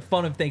half of the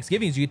fun of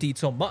Thanksgiving is you get to eat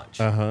so much.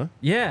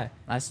 Yeah.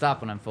 I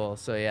stop when I'm full,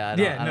 so yeah. I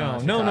don't know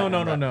what you're talking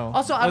about. No.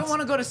 Also, I don't Let's-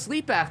 want to go to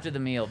sleep after the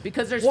meal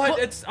because there's What?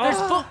 there's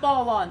It's-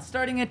 football on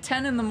starting at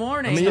 10 in the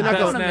morning. I mean, you're not I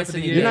don't gonna- wanna miss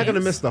any You're not gonna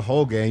games. miss the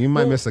whole game. You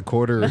might miss a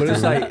quarter. Or But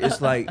it's two.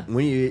 it's like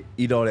when you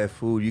eat all that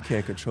food, you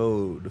can't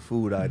control the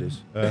food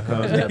items.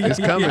 It's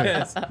coming.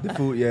 Yes. The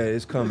food, yeah,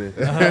 it's coming.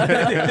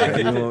 Like,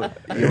 you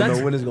don't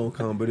know when it's gonna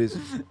come, but it's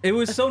It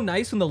was so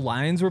nice when the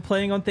Lions were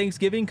playing on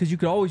Thanksgiving because you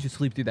could always just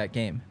sleep through that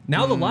game.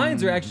 Now the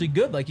Lions are actually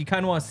good. Like you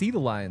kind of want to see the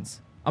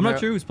Lions. I'm not They're-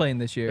 sure who's playing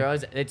this They're year.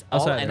 always- it's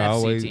all Outside. NFC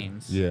Always-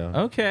 teams.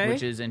 Yeah. Okay.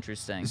 Which is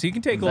interesting. So you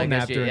can take a So I little nap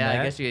guess you, during yeah,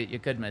 that. I guess you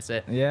could miss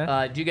it.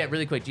 Yeah. Do you get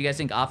really quick? Do you guys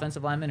think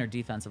offensive linemen or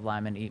defensive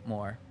linemen eat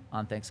more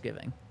on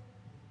Thanksgiving?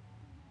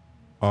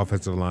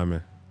 Offensive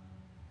lineman.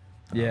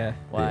 Yeah.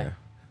 Why? Yeah.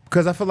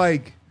 Because I feel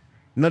like,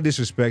 no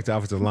disrespect to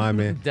offensive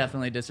linemen,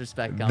 Definitely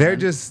disrespect. Coming.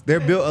 they're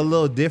built a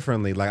little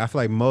differently. Like I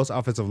feel like most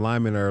offensive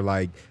linemen are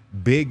like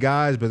big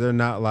guys, but they're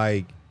not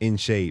like in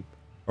shape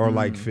or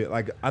like fit.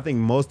 Like I think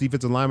most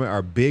defensive linemen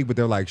are big, but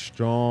they're like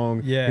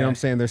strong. You Yeah. know what I'm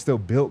saying? They're still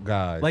built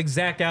guys. Like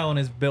Zach Allen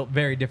is built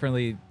very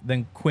differently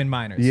than Quinn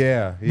Miners.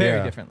 yeah,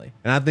 Very differently.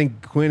 And I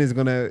think Quinn is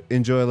gonna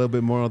enjoy a little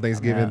bit more on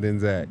Thanksgiving than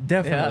Zach.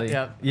 Definitely.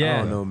 Yeah. Yeah. I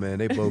don't know, man.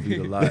 They both eat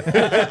a lot. They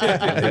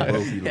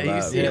both eat a Yeah, you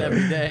lot. see it bro.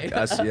 every day.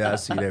 I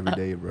see it every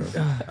day, bro.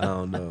 I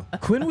don't know.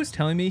 Quinn was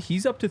telling me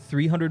he's up to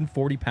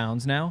 340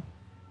 pounds now.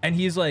 And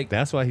he's like,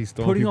 That's why he's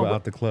throwing Putting people on-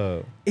 out the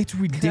club. it's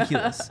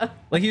ridiculous.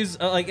 Like he was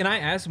like, and I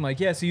asked him like,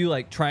 yeah, so you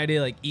like try to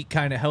like eat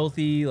kind of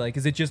healthy? Like,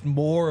 is it just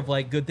more of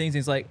like good things? And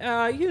he's like,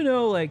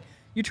 like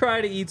you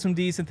try to eat some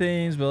decent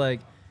things, but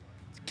like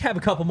have a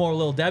couple more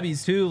little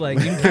Debbies too. Like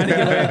you can kind of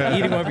get away with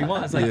eating whatever you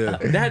want. It's like, Yeah.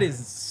 that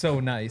is so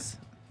nice.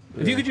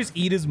 If you could just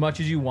eat as much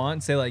as you want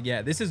and say like,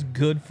 yeah, this is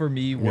good for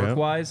me work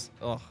wise.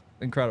 Oh,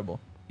 incredible.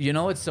 You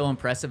know what's so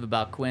impressive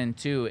about Quinn,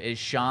 too, is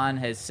Sean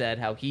has said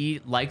how he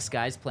likes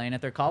guys playing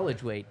at their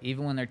college weight.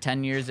 Even when they're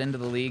 10 years into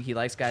the league, he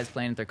likes guys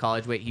playing at their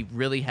college weight. He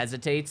really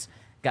hesitates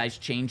guys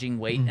changing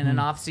weight in an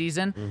off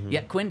season.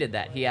 Yet Quinn did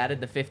that. He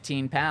added the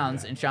 15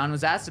 pounds, and Sean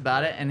was asked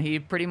about it, and he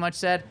pretty much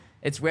said,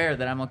 it's rare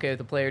that I'm okay with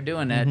a player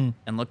doing it,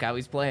 and look how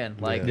he's playing.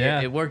 Like,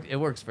 Yeah. it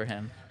works for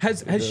him.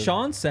 Has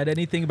Sean said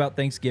anything about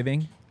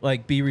Thanksgiving?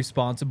 Like, be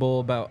responsible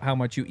about how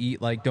much you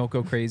eat. Like, don't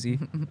go crazy.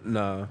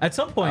 Nah. At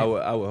some point. I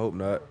would hope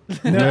not.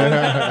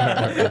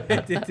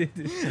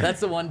 That's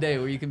the one day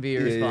where you can be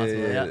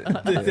irresponsible. Yeah,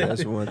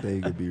 that's one thing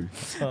you could be.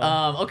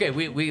 Okay,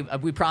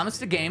 we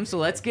promised a game, so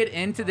let's get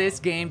into this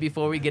game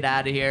before we get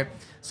out of here.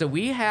 So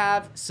we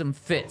have some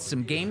fits,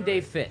 some game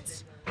day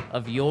fits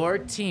of your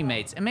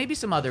teammates and maybe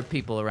some other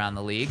people around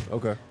the league.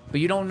 Okay. But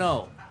you don't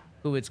know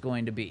who it's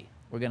going to be.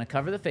 We're going to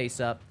cover the face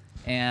up,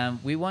 and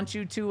we want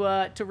you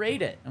to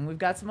rate it. And we've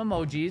got some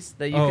emojis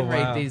that you can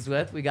rate these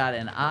with. We got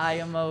an eye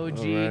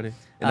emoji. Alrighty.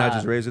 And I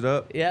just raise it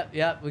up?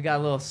 Yep. We got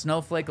a little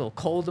snowflake, a little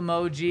cold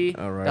emoji.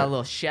 All right. Got a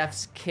little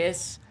chef's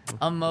kiss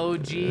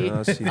emoji. Yeah,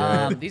 I see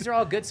that. These are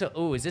all good.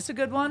 So, is this a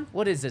good one?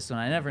 What is this one?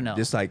 I never know.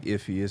 Just like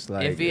iffy. It's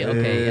like Iffy.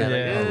 Okay. Yeah.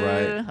 Yeah. All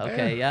right.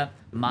 Okay. Yep.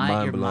 Your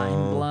mind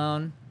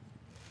blown.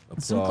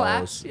 Some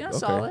claps.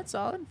 Applause. Yeah. Okay.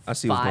 Solid. I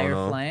see what's Fire going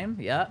on. flame.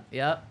 Yep.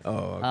 Oh,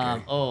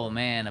 okay. Oh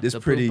man. This the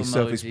pretty poop emoji.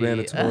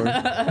 self-explanatory.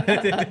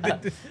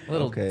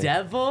 Little Okay.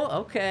 devil.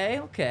 Okay.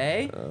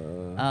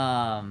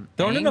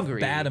 Don't enough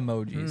angry. bad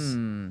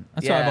emojis.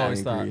 That's yeah. what I've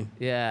always thought. Angry.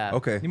 Yeah.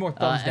 Okay. Need more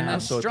thumbs And down. then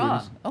So strong.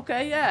 threes.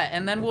 Okay, yeah.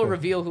 And then we'll Okay.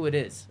 reveal who it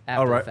is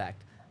after All right. the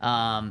fact.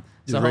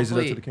 Just so raise it up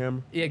hopefully, to the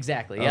camera? Yeah,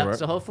 exactly. All Yep. right.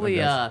 So hopefully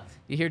I got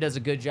you here does a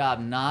good job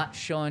not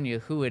showing you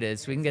who it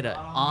is, so we can get an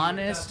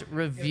honest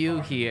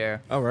review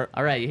here. All right.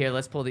 All right, here.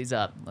 Let's pull these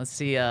up. Let's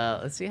see how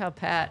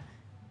Pat.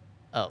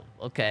 Oh,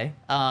 okay.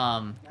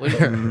 What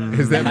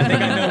Is that I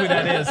think I know who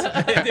that is.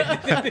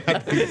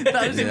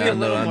 that was gonna be Yeah, a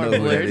little I more know who that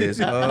blurred. is.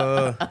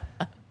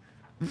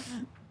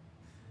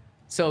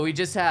 So we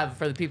just have,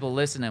 for the people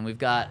listening, we've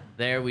got,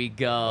 there we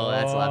go.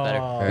 That's a lot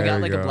better. We There got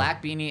we like a go.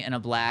 black beanie and a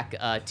black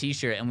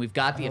t-shirt, and we've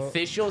got the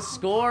official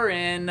score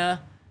in.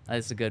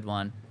 That's a good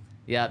one.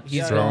 Yep,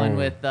 he's Strong. going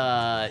with,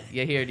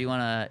 here, do you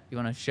wanna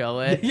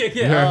show it?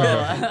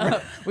 Yeah.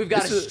 Oh, we've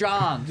got It's a a-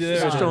 strong.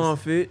 It's a strong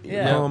fit. You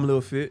Yeah. know, I'm a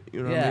little fit.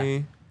 You know what Yeah. I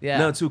mean? Yeah.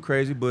 Not too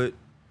crazy, but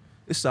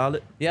it's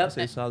solid. Yep. I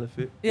say solid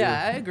fit.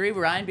 Yeah, I agree.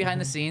 Ryan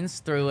behind the scenes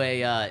threw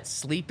a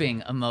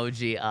sleeping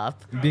emoji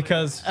up.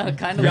 Because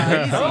Kind of Yaya-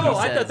 lazy, he Oh,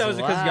 I says. thought that was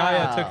because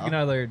Yaya took Wow.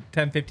 another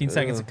 10-15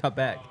 seconds to cut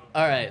back.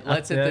 All right,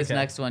 let's hit this Okay.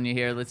 next one you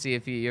hear. Let's see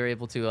if you're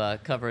able to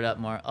cover it up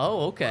more.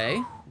 Oh,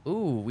 okay.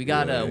 Ooh, we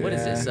got what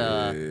is this?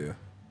 Yeah.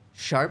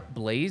 Sharp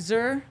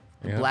blazer,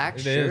 Yeah, black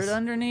it shirt is.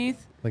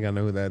 underneath. I think I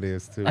know who that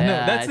is too. I know.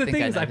 Yeah, That's I the think I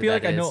thing. know I who feel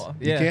like that I is. know.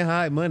 You Yeah. can't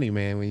hide money,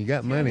 man. When you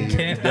got money, you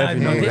Can't hide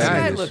definitely money. know who This that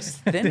guy is. looks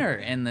thinner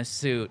in the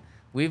suit.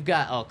 We've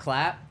got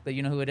clap. That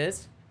you know who it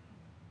is?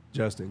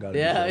 Justin got it.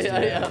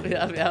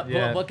 Yeah.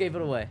 Yeah. What gave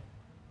it away?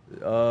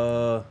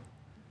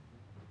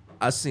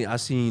 I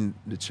seen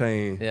the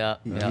chain. Yeah,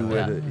 He yeah, wear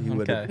yeah.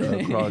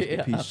 the cross Yeah.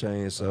 the peace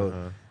chain,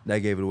 so that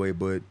gave it away.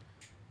 But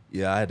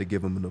yeah, I had to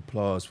give him an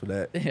applause for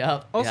that.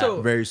 Yeah.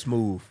 Also- Very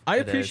smooth. I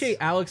It appreciate is.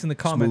 Alex in the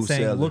comments Smooth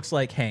saying sailing. looks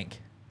like Hank.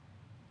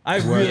 I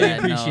really Yeah,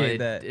 appreciate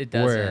no, that. It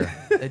doesn't. Where?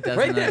 It doesn't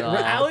Right at there, all.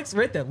 Alex,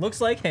 right there, looks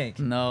like Hank.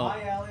 No.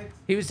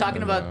 He was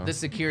talking about the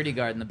security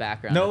guard in the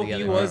background. No, of the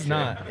he other was picture.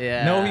 not.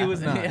 Yeah. No, he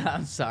was not. Yeah,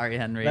 I'm sorry,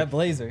 Henry. That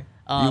blazer.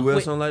 You wear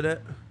wait, something like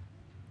that?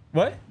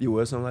 What? You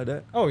wear something like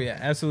that? Oh yeah,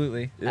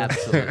 absolutely.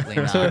 Absolutely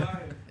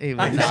not. He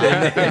would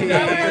not. He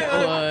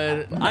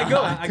would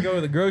not. I go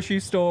to the grocery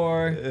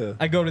store. Yeah.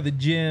 I go to the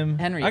gym.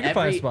 Henry, I can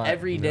find a spot.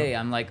 every day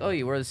I'm like, oh,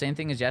 you wore the same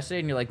thing as yesterday?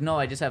 And you're like, no,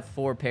 I just have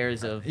 4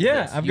 pairs of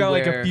Yeah, this. I've You got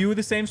like a wear- few of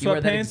the same You wear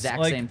that sweatpants. exact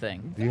like, same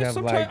thing. Do you have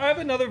sometimes like? I have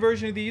another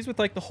version of these with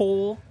like the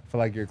whole. I feel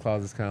like your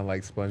closet's kind of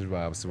like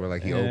SpongeBob, so where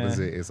like he opens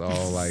it, it's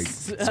all like it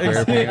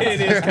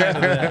SquarePants. is kind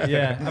of that.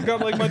 Yeah, I've got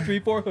like my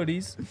 3-4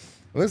 hoodies.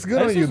 Looks good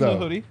I on just you use my though.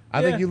 hoodie.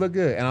 I Yeah. think you look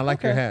good, and I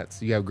like your Okay.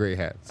 hats. You have great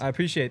hats. I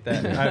appreciate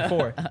that. I have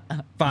 4,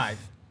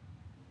 5.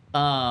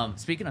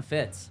 Speaking of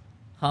fits,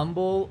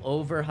 humble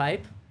over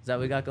hype. Is that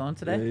what we got going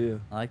today? Yeah.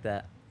 I like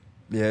that.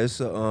 Yeah, it's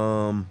a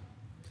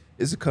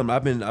come.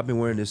 I've been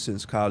wearing this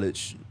since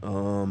college.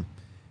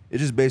 It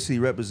just basically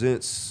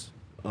represents.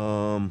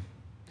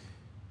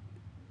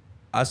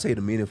 I say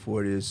the meaning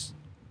for it is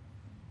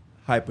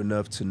hype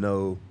enough to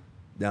know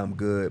that I'm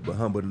good, but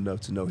humble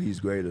enough to know He's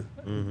greater.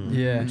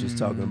 Yeah. Just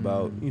talking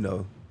about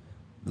the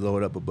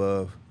Lord up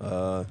above.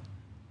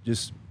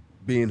 Just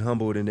being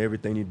humbled in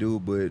everything you do,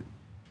 but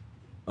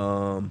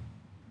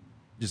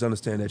just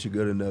understand that you're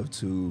good enough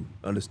to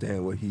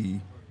understand what He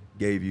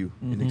gave you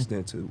and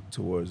extend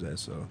towards that.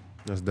 So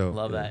That's dope.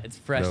 Love that. It's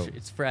fresh. Dope.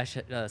 It's fresh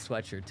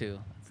sweatshirt too.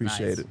 It's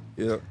appreciate nice. it.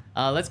 Yep.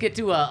 Let's get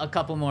to a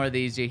couple more of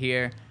these you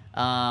hear.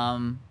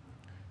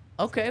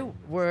 Okay,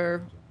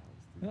 we're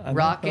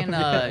rocking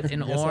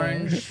an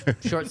orange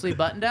short sleeve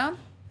button down.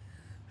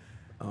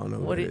 I don't know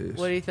What what do it you, is.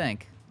 what do you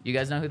think? You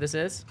guys know who this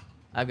is?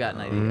 I've got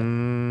an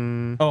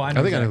idea. Oh, I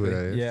know. I think I know who exactly.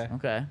 that is. Yeah.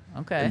 Okay.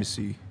 Let Okay. me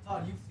see.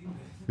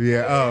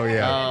 Yeah. Oh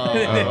yeah. Oh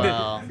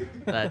well,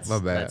 that's My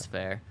bad. that's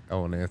fair. I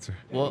won't answer.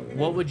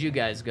 What would you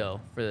guys go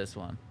for this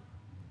one?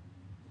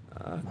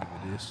 I know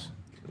this.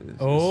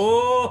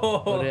 Oh.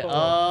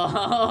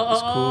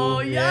 Oh,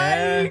 cool.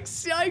 Yeah.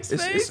 yikes,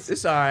 face.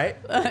 It's all right.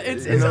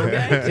 It's You know,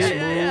 okay. it's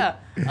Yeah.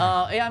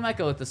 Yeah, I might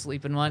go with the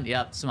sleeping one.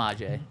 Yep,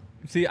 Samaje.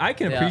 See, I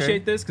can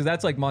appreciate this because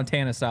that's like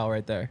Montana style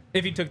right there.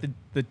 If he took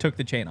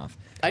the chain off.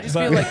 I just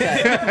feel like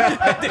that.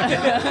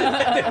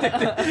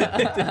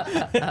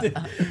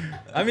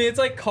 I mean, it's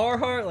like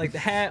Carhartt, like the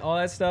hat, all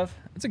that stuff.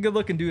 It's a good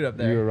looking dude up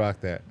You would there.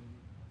 rock that.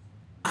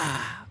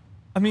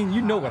 I mean,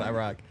 you know what I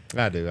rock.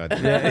 I do. All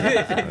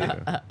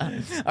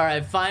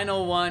right,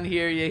 final one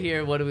here. You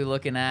hear? What are we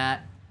looking at?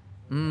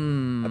 I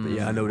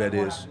know that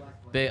is.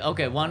 Big.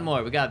 Okay, one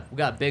more. We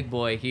got big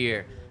boy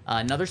here.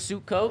 Another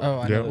suit coat Oh,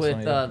 I know this with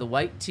one, yeah. the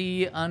white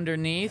tee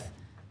underneath,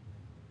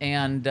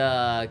 and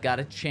got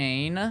a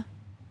chain.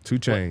 2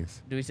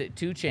 chains. Do we say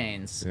 2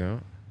 chains? Yeah,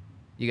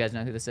 You guys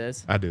know who this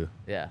is? I do.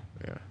 Yeah.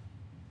 Yeah.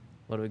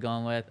 What are we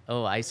going with?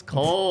 Oh, ice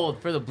cold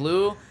for the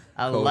blue.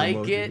 I Cold like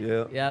emoji, it.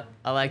 yeah. Yep,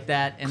 I like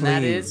that. And that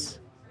Clean. is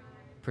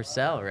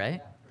Purcell, right?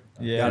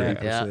 Gotta Yeah. be Yep,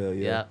 Purcell,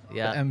 yeah.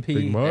 yep. MP.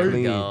 Big There we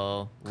Clean.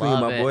 go. Clean,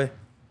 Love my it. boy.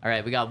 All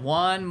right, we got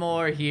one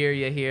more here.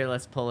 You hear?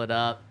 Let's pull it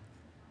up.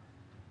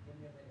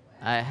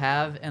 I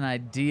have an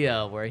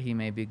idea where he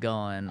may be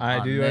going. I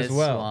on do as this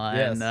well, One.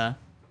 yes.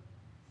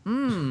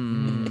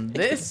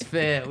 This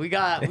fit. We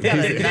got a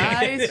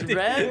nice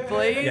red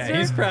blazer. Yeah,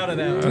 he's proud of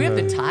that Do one. we have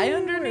the tie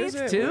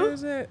underneath too? Where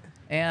is it?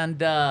 And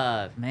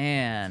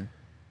man,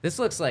 this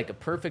looks like a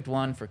perfect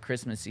one for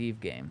Christmas Eve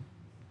game.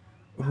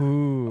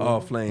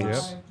 All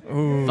flames.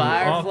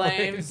 Fire all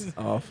flames.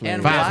 All flames.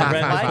 And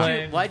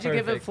Fire. why'd you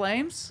give it Perfect.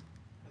 flames?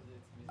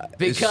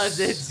 Because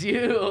it's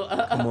you.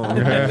 Come on.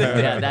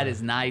 Yeah, that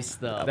is nice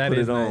though. That Put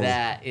is it on.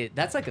 nice.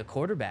 That's like a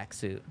quarterback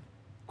suit.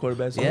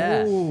 Quarterback.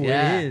 Yeah, Ooh,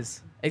 yeah. it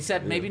is.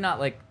 Except maybe not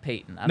like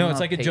Peyton. I No, don't it's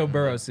know like if a Joe Peyton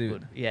Burrow would- suit.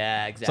 would-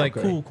 Yeah, It's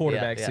exactly. like cool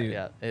quarterback yeah, suit.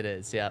 Yeah, it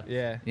is. Yeah.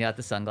 Yeah. You got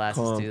the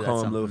sunglasses Calm- too. That's calm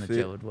something little that fit.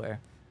 Joe would wear.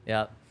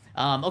 Yeah.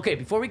 Okay,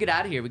 before we get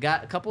out of here, we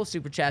got a couple of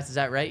super chats. Is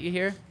that right? You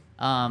hear?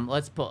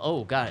 Let's pull.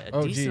 Oh, got a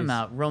Oh, decent geez.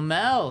 amount.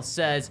 Romel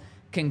says,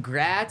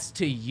 "Congrats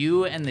to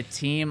you and the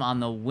team on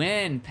the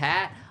win,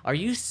 Pat. Are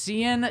you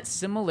seeing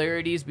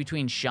similarities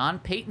between Sean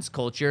Payton's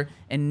culture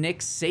and Nick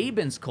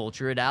Saban's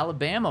culture at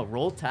Alabama?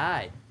 Roll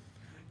Tide."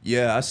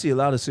 Yeah, I see a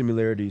lot of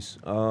similarities.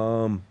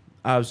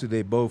 Obviously,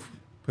 they both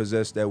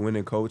possess that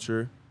winning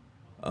culture,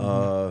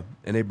 and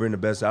they bring the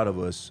best out of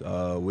us,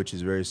 which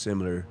is very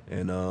similar.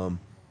 And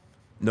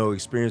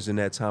experiencing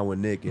that time with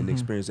Nick and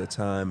experience that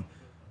time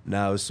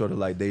now is sort of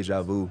like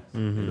deja vu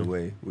in a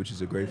way, which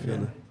is a great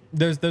feeling.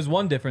 There's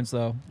one difference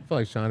though. I feel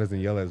like Sean doesn't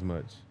yell as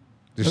much.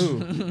 Just,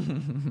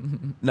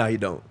 No, he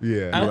don't.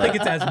 yeah. I don't think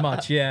it's as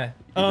much, yeah.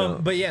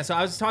 don't. But yeah, so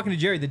I was talking to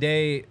Jerry the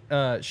day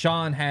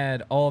Sean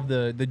had all of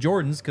the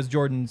Jordans because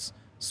Jordan's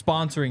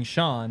sponsoring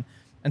Sean,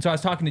 and so I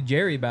was talking to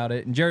Jerry about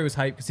it, and Jerry was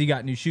hyped because he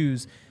got new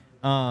shoes.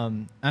 I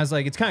was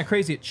like, it's kind of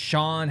crazy that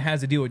Sean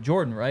has a deal with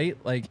Jordan, right?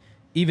 Like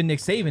even Nick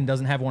Saban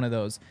doesn't have one of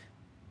those,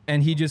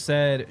 and he just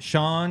said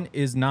Sean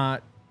is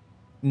not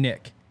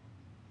Nick.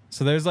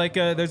 So there's like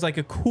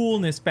a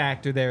coolness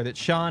factor there that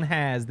Sean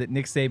has that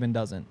Nick Saban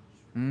doesn't,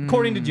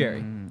 according to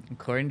Jerry.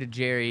 According to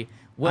Jerry,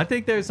 I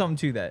think there's something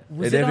to that.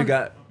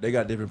 They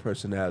got different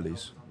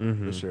personalities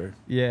for sure.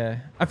 Yeah,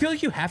 I feel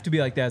like you have to be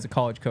like that as a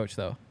college coach,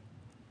 though.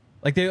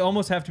 Like they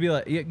almost have to be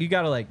like you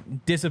got to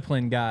like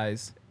discipline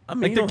guys. I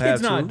mean, like you they're don't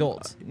kids, have not to.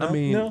 adults. I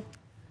mean, no.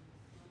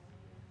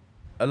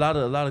 a lot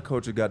of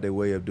coaches got their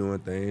way of doing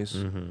things.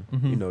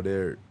 You know,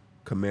 their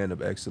command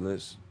of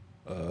excellence.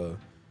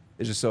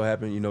 It just so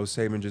happened,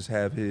 Saban just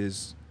have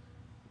his,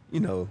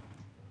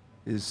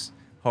 his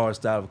hard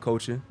style of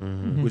coaching,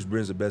 which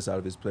brings the best out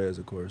of his players,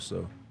 of course.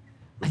 So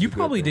it's You a good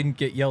probably thing. didn't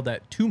get yelled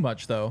at too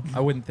much, though. I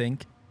wouldn't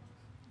think.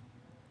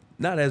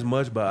 Not as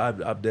much,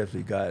 but I've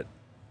definitely got.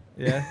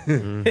 Yeah.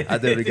 I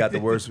definitely got the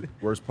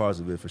worst parts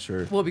of it for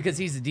sure. well, because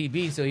he's a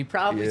DB, so he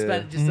probably Yeah.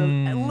 spent just a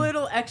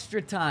little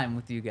extra time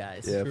with you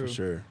guys. Yeah, True. for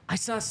sure. I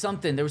saw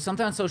something. There was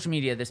something on social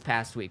media this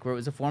past week where it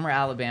was a former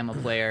Alabama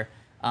player.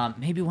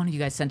 Maybe one of you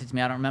guys sent it to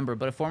me. I don't remember.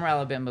 But a former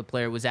Alabama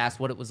player was asked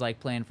what it was like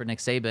playing for Nick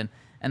Saban,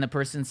 and the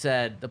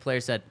player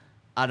said,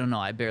 "I don't know.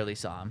 I barely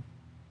saw him."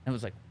 And it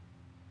was like,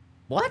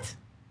 what?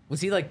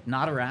 Was he like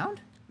not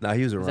around? Nah,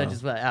 he was Is around. that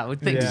just what I would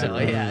think Yeah. so?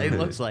 Yeah, it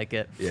looks like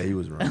it. Yeah, he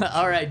was around.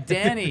 All right,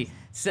 Danny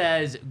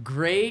says,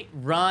 great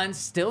run,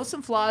 still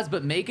some flaws,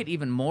 but make it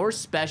even more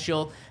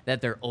special that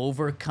they're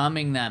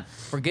overcoming them.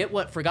 Forgot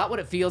what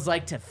it feels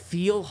like to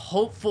feel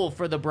hopeful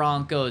for the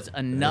Broncos.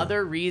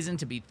 Another reason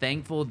to be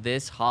thankful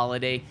this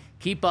holiday.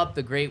 Keep up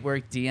the great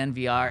work,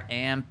 DNVR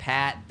and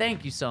Pat.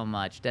 Thank you so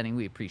much, Denny.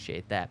 We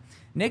appreciate that.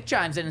 Nick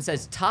chimes in and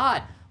says,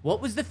 Todd,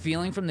 what was the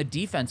feeling from the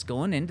defense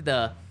going into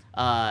the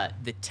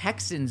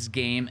Texans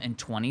game in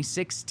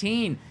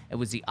 2016? It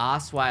was the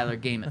Osweiler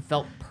game. It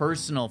felt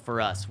personal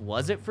for us.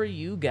 Was it for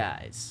you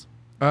guys?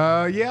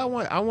 Yeah,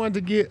 I wanted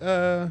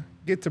to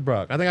get to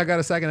Brock. I think I got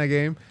a sack in that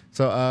game,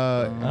 so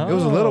it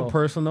was a little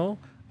personal.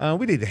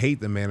 We didn't hate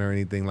the man or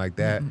anything like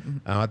that.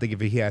 I think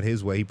if he had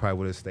his way, he probably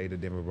would have stayed a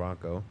Denver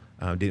Bronco.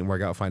 Didn't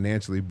work out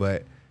financially,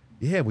 but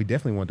yeah, we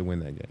definitely wanted to win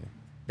that game.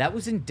 That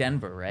was in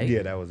Denver, right?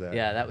 Yeah, that was at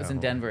Yeah, that was in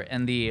home. Denver.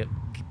 And the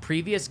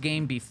previous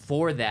game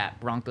before that,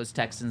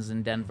 Broncos-Texans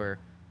in Denver,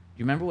 do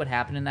you remember what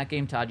happened in that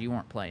game, Todd? You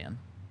weren't playing.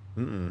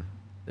 There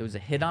was a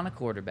hit on a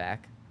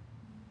quarterback,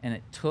 and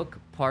it took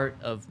part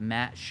of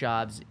Matt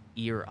Schaub's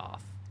ear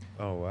off.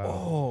 Oh wow.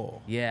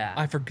 Oh, Yeah.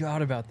 I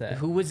forgot about that.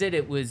 Who was it?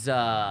 It was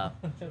That's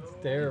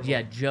terrible.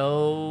 yeah,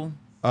 Joe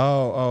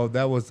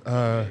That was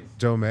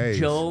Joe Mays.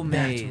 Joe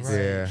Mays. right.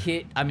 Yeah.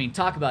 Hit, I mean,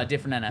 talk about a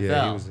different NFL.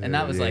 Yeah, he was- and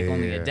that was yeah, like yeah,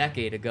 only yeah. a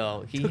decade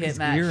ago. He Took hit his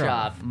Matt ear Schaub,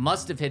 off.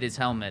 must have hit his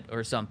helmet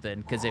or something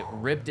because it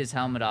ripped his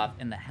helmet off,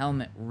 and the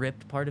helmet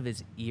ripped part of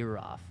his ear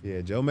off. Yeah,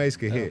 Joe Mays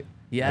could hit.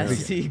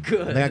 Yes, he could.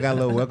 I think I got a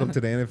little welcome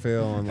to the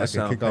NFL on like a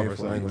sounds kickoff or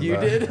painful, I ain't something. You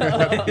gonna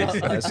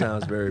did? That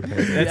sounds very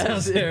painful. That Yes,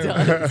 sounds it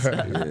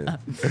terrible.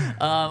 does. Yeah.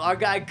 Our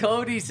guy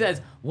Cody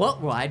says,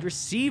 what wide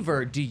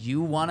receiver do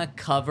you want to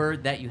cover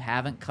that you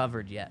haven't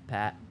covered yet,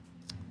 Pat?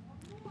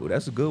 Ooh,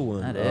 that's a good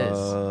one. That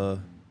is.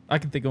 I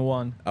can think of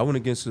one. I went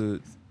against a.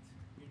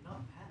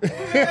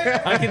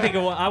 I can think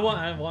of one. I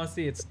want to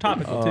see. It's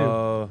topical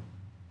too.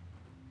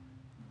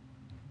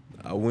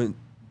 I went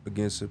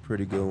against a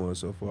pretty good one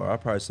so far. I'd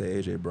probably say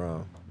AJ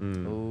Brown.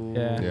 Ooh.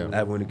 Yeah. Yeah. I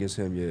haven't went against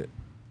him yet.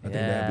 I think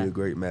that'd be a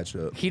great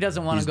matchup. He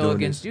doesn't want He's to go doing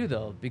against this. you,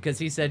 though, because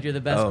he said you're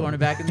the best Oh.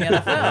 cornerback in the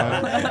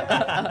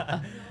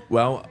NFL.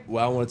 Well,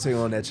 I want to take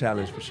on that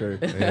challenge for sure.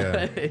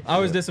 Yeah. I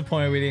was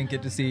disappointed we didn't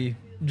get to see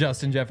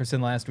Justin Jefferson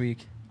last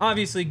week.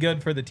 Obviously,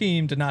 good for the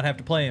team to not have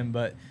to play him,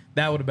 but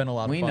that would have been a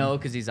lot of We fun. know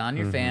because he's on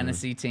your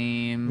fantasy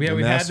team. Yeah,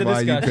 we And had that's the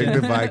why discussion. you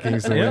picked the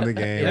Vikings to Yep. win the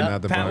game, Yep. and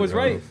not the Pat was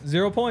Broncos. right.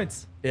 0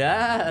 points.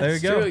 Yeah, There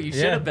that's you go. true. You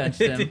should have benched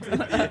him.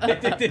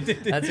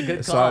 That's a good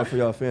call. Sorry for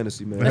y'all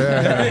fantasy, man.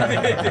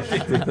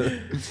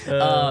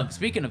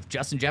 Speaking of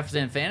Justin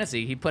Jefferson and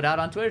fantasy, he put out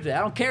on Twitter today, I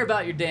don't care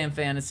about your damn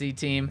fantasy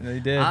team. Yeah, he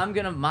did.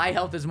 My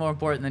health is more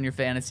important than your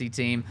fantasy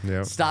team.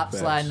 Yep. Stop Facts.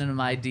 sliding into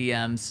my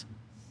DMs.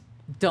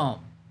 Don't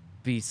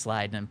be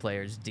sliding in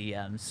players'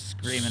 DMs,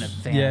 screaming at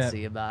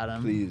fantasy about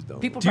them. Please don't.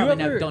 People Do you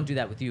probably ever- don't do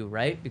that with you,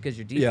 right? Because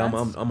your defense. Yeah,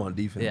 I'm on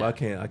defense, Yeah.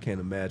 but I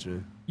can't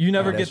imagine. You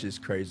never That's get.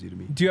 just crazy to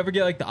me. Do you ever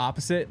get like the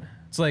opposite?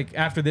 It's like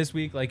after this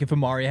week, like if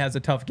Amari has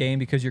a tough game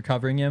because you're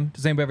covering him,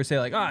 does anybody ever say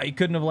like, you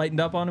couldn't have lightened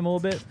up on him a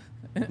little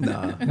bit?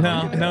 Nah,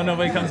 No,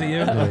 nobody comes at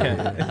you.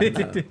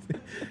 Okay.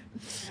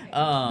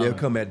 they'll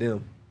come at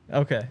them.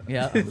 Okay.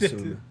 Yeah. I'm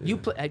assuming.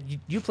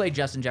 You played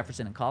Justin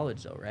Jefferson in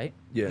college, though, right?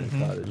 Yeah, in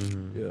college.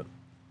 Yeah,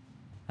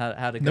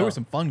 How'd it go? There were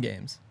some fun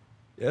games.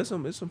 yeah. It's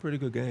some pretty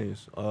good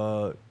games.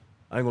 I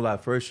ain't gonna lie.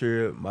 First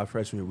year, my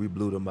freshman year, we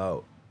blew them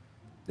out.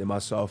 Then my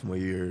sophomore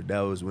year, that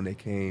was when they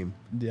came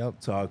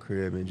Yep. to our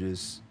crib and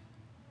just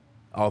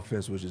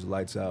offense was just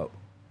lights out.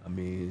 I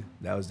mean,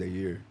 that was their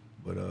year.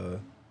 But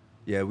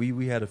yeah,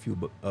 we had a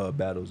few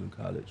battles in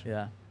college.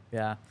 Yeah.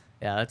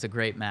 That's a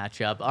great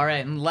matchup. All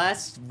right, and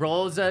Les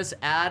rolls us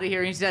out of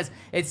here. He says,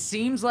 it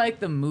seems like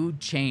the mood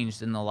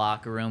changed in the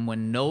locker room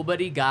when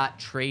nobody got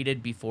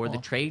traded before the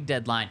trade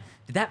deadline.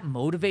 Did that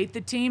motivate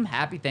the team?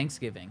 Happy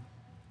Thanksgiving.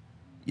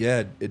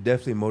 Yeah, it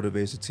definitely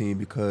motivates the team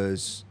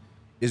because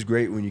it's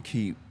great when you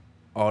keep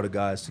all the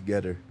guys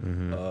together.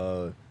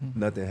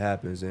 Nothing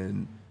happens,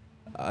 and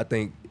I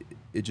think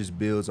it just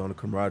builds on the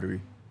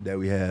camaraderie that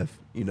we have,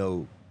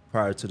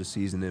 prior to the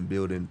season and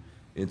building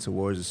in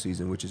towards the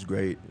season, which is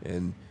great.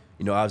 And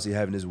obviously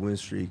having this win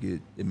streak,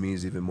 it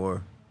means even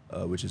more,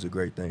 which is a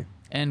great thing.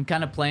 And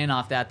kind of playing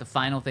off that, the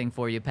final thing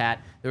for you, Pat,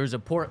 there was a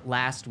report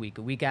last week,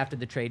 a week after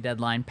the trade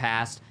deadline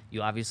passed.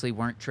 You obviously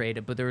weren't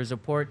traded, but there was a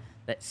report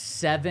that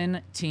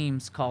 7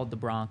 teams called the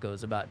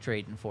Broncos about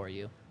trading for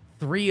you.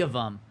 3 of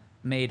them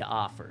made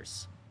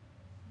offers.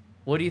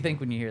 What do you think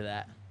when you hear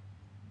that?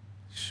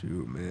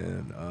 Shoot,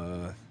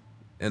 man.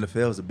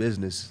 NFL is a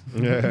business.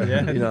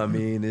 Yeah. You know what I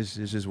mean? It's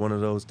just one of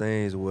those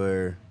things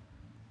where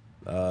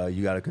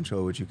you got to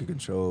control what you can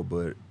control.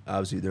 But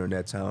obviously during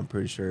that time, I'm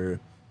pretty sure,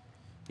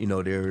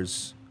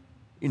 there's,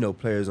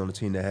 players on the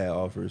team that had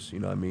offers. You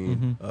know what I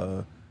mean?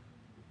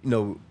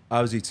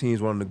 Obviously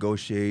teams want to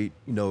negotiate,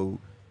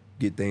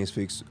 get things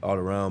fixed all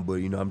around. But,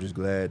 I'm just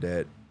glad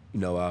that,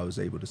 I was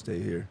able to stay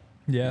here.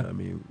 Yeah. You know what I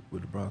mean,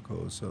 with the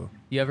Broncos. So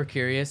You ever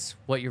curious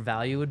what your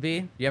value would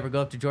be? You ever go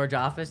up to George's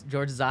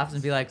office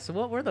and be like, so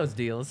what were those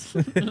deals?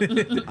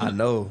 I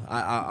know.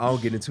 I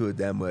don't get into it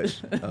that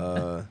much.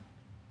 The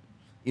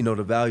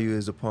value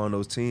is upon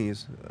those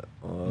teams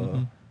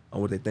on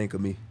what they think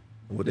of me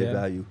and what they Yeah.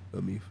 value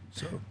of me.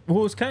 So Well,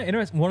 it was kind of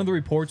interesting. One of the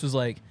reports was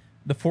like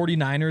the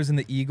 49ers and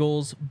the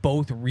Eagles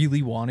both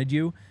really wanted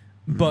you,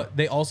 but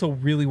they also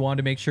really wanted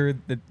to make sure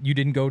that you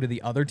didn't go to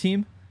the other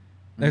team.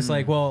 There's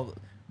like, well,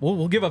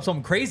 we'll give up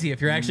something crazy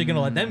if you're actually going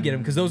to let them get him,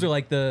 because those are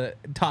like the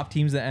top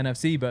teams in the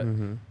NFC. But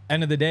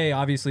end of the day,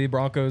 obviously,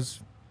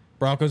 Broncos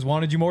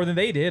wanted you more than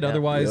they did. Yeah.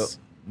 Otherwise,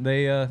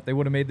 they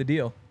would have made the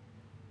deal.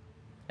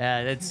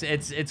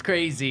 It's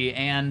crazy,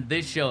 and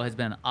this show has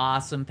been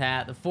awesome,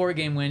 Pat. The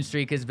 4-game win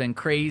streak has been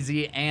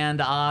crazy and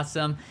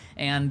awesome.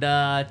 And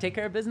take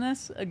care of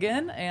business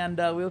again, and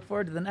we look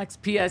forward to the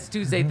next PS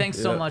Tuesday. Thanks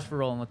so Yeah. much for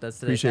rolling with us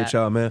today, appreciate Pat.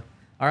 y'all, man.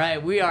 All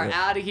right, we are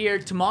out of here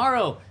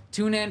tomorrow.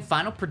 Tune in.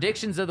 Final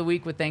predictions of the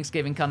week with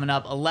Thanksgiving coming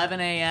up,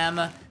 11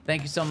 a.m.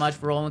 Thank you so much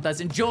for rolling with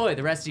us. Enjoy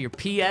the rest of your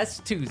PS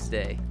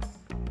Tuesday.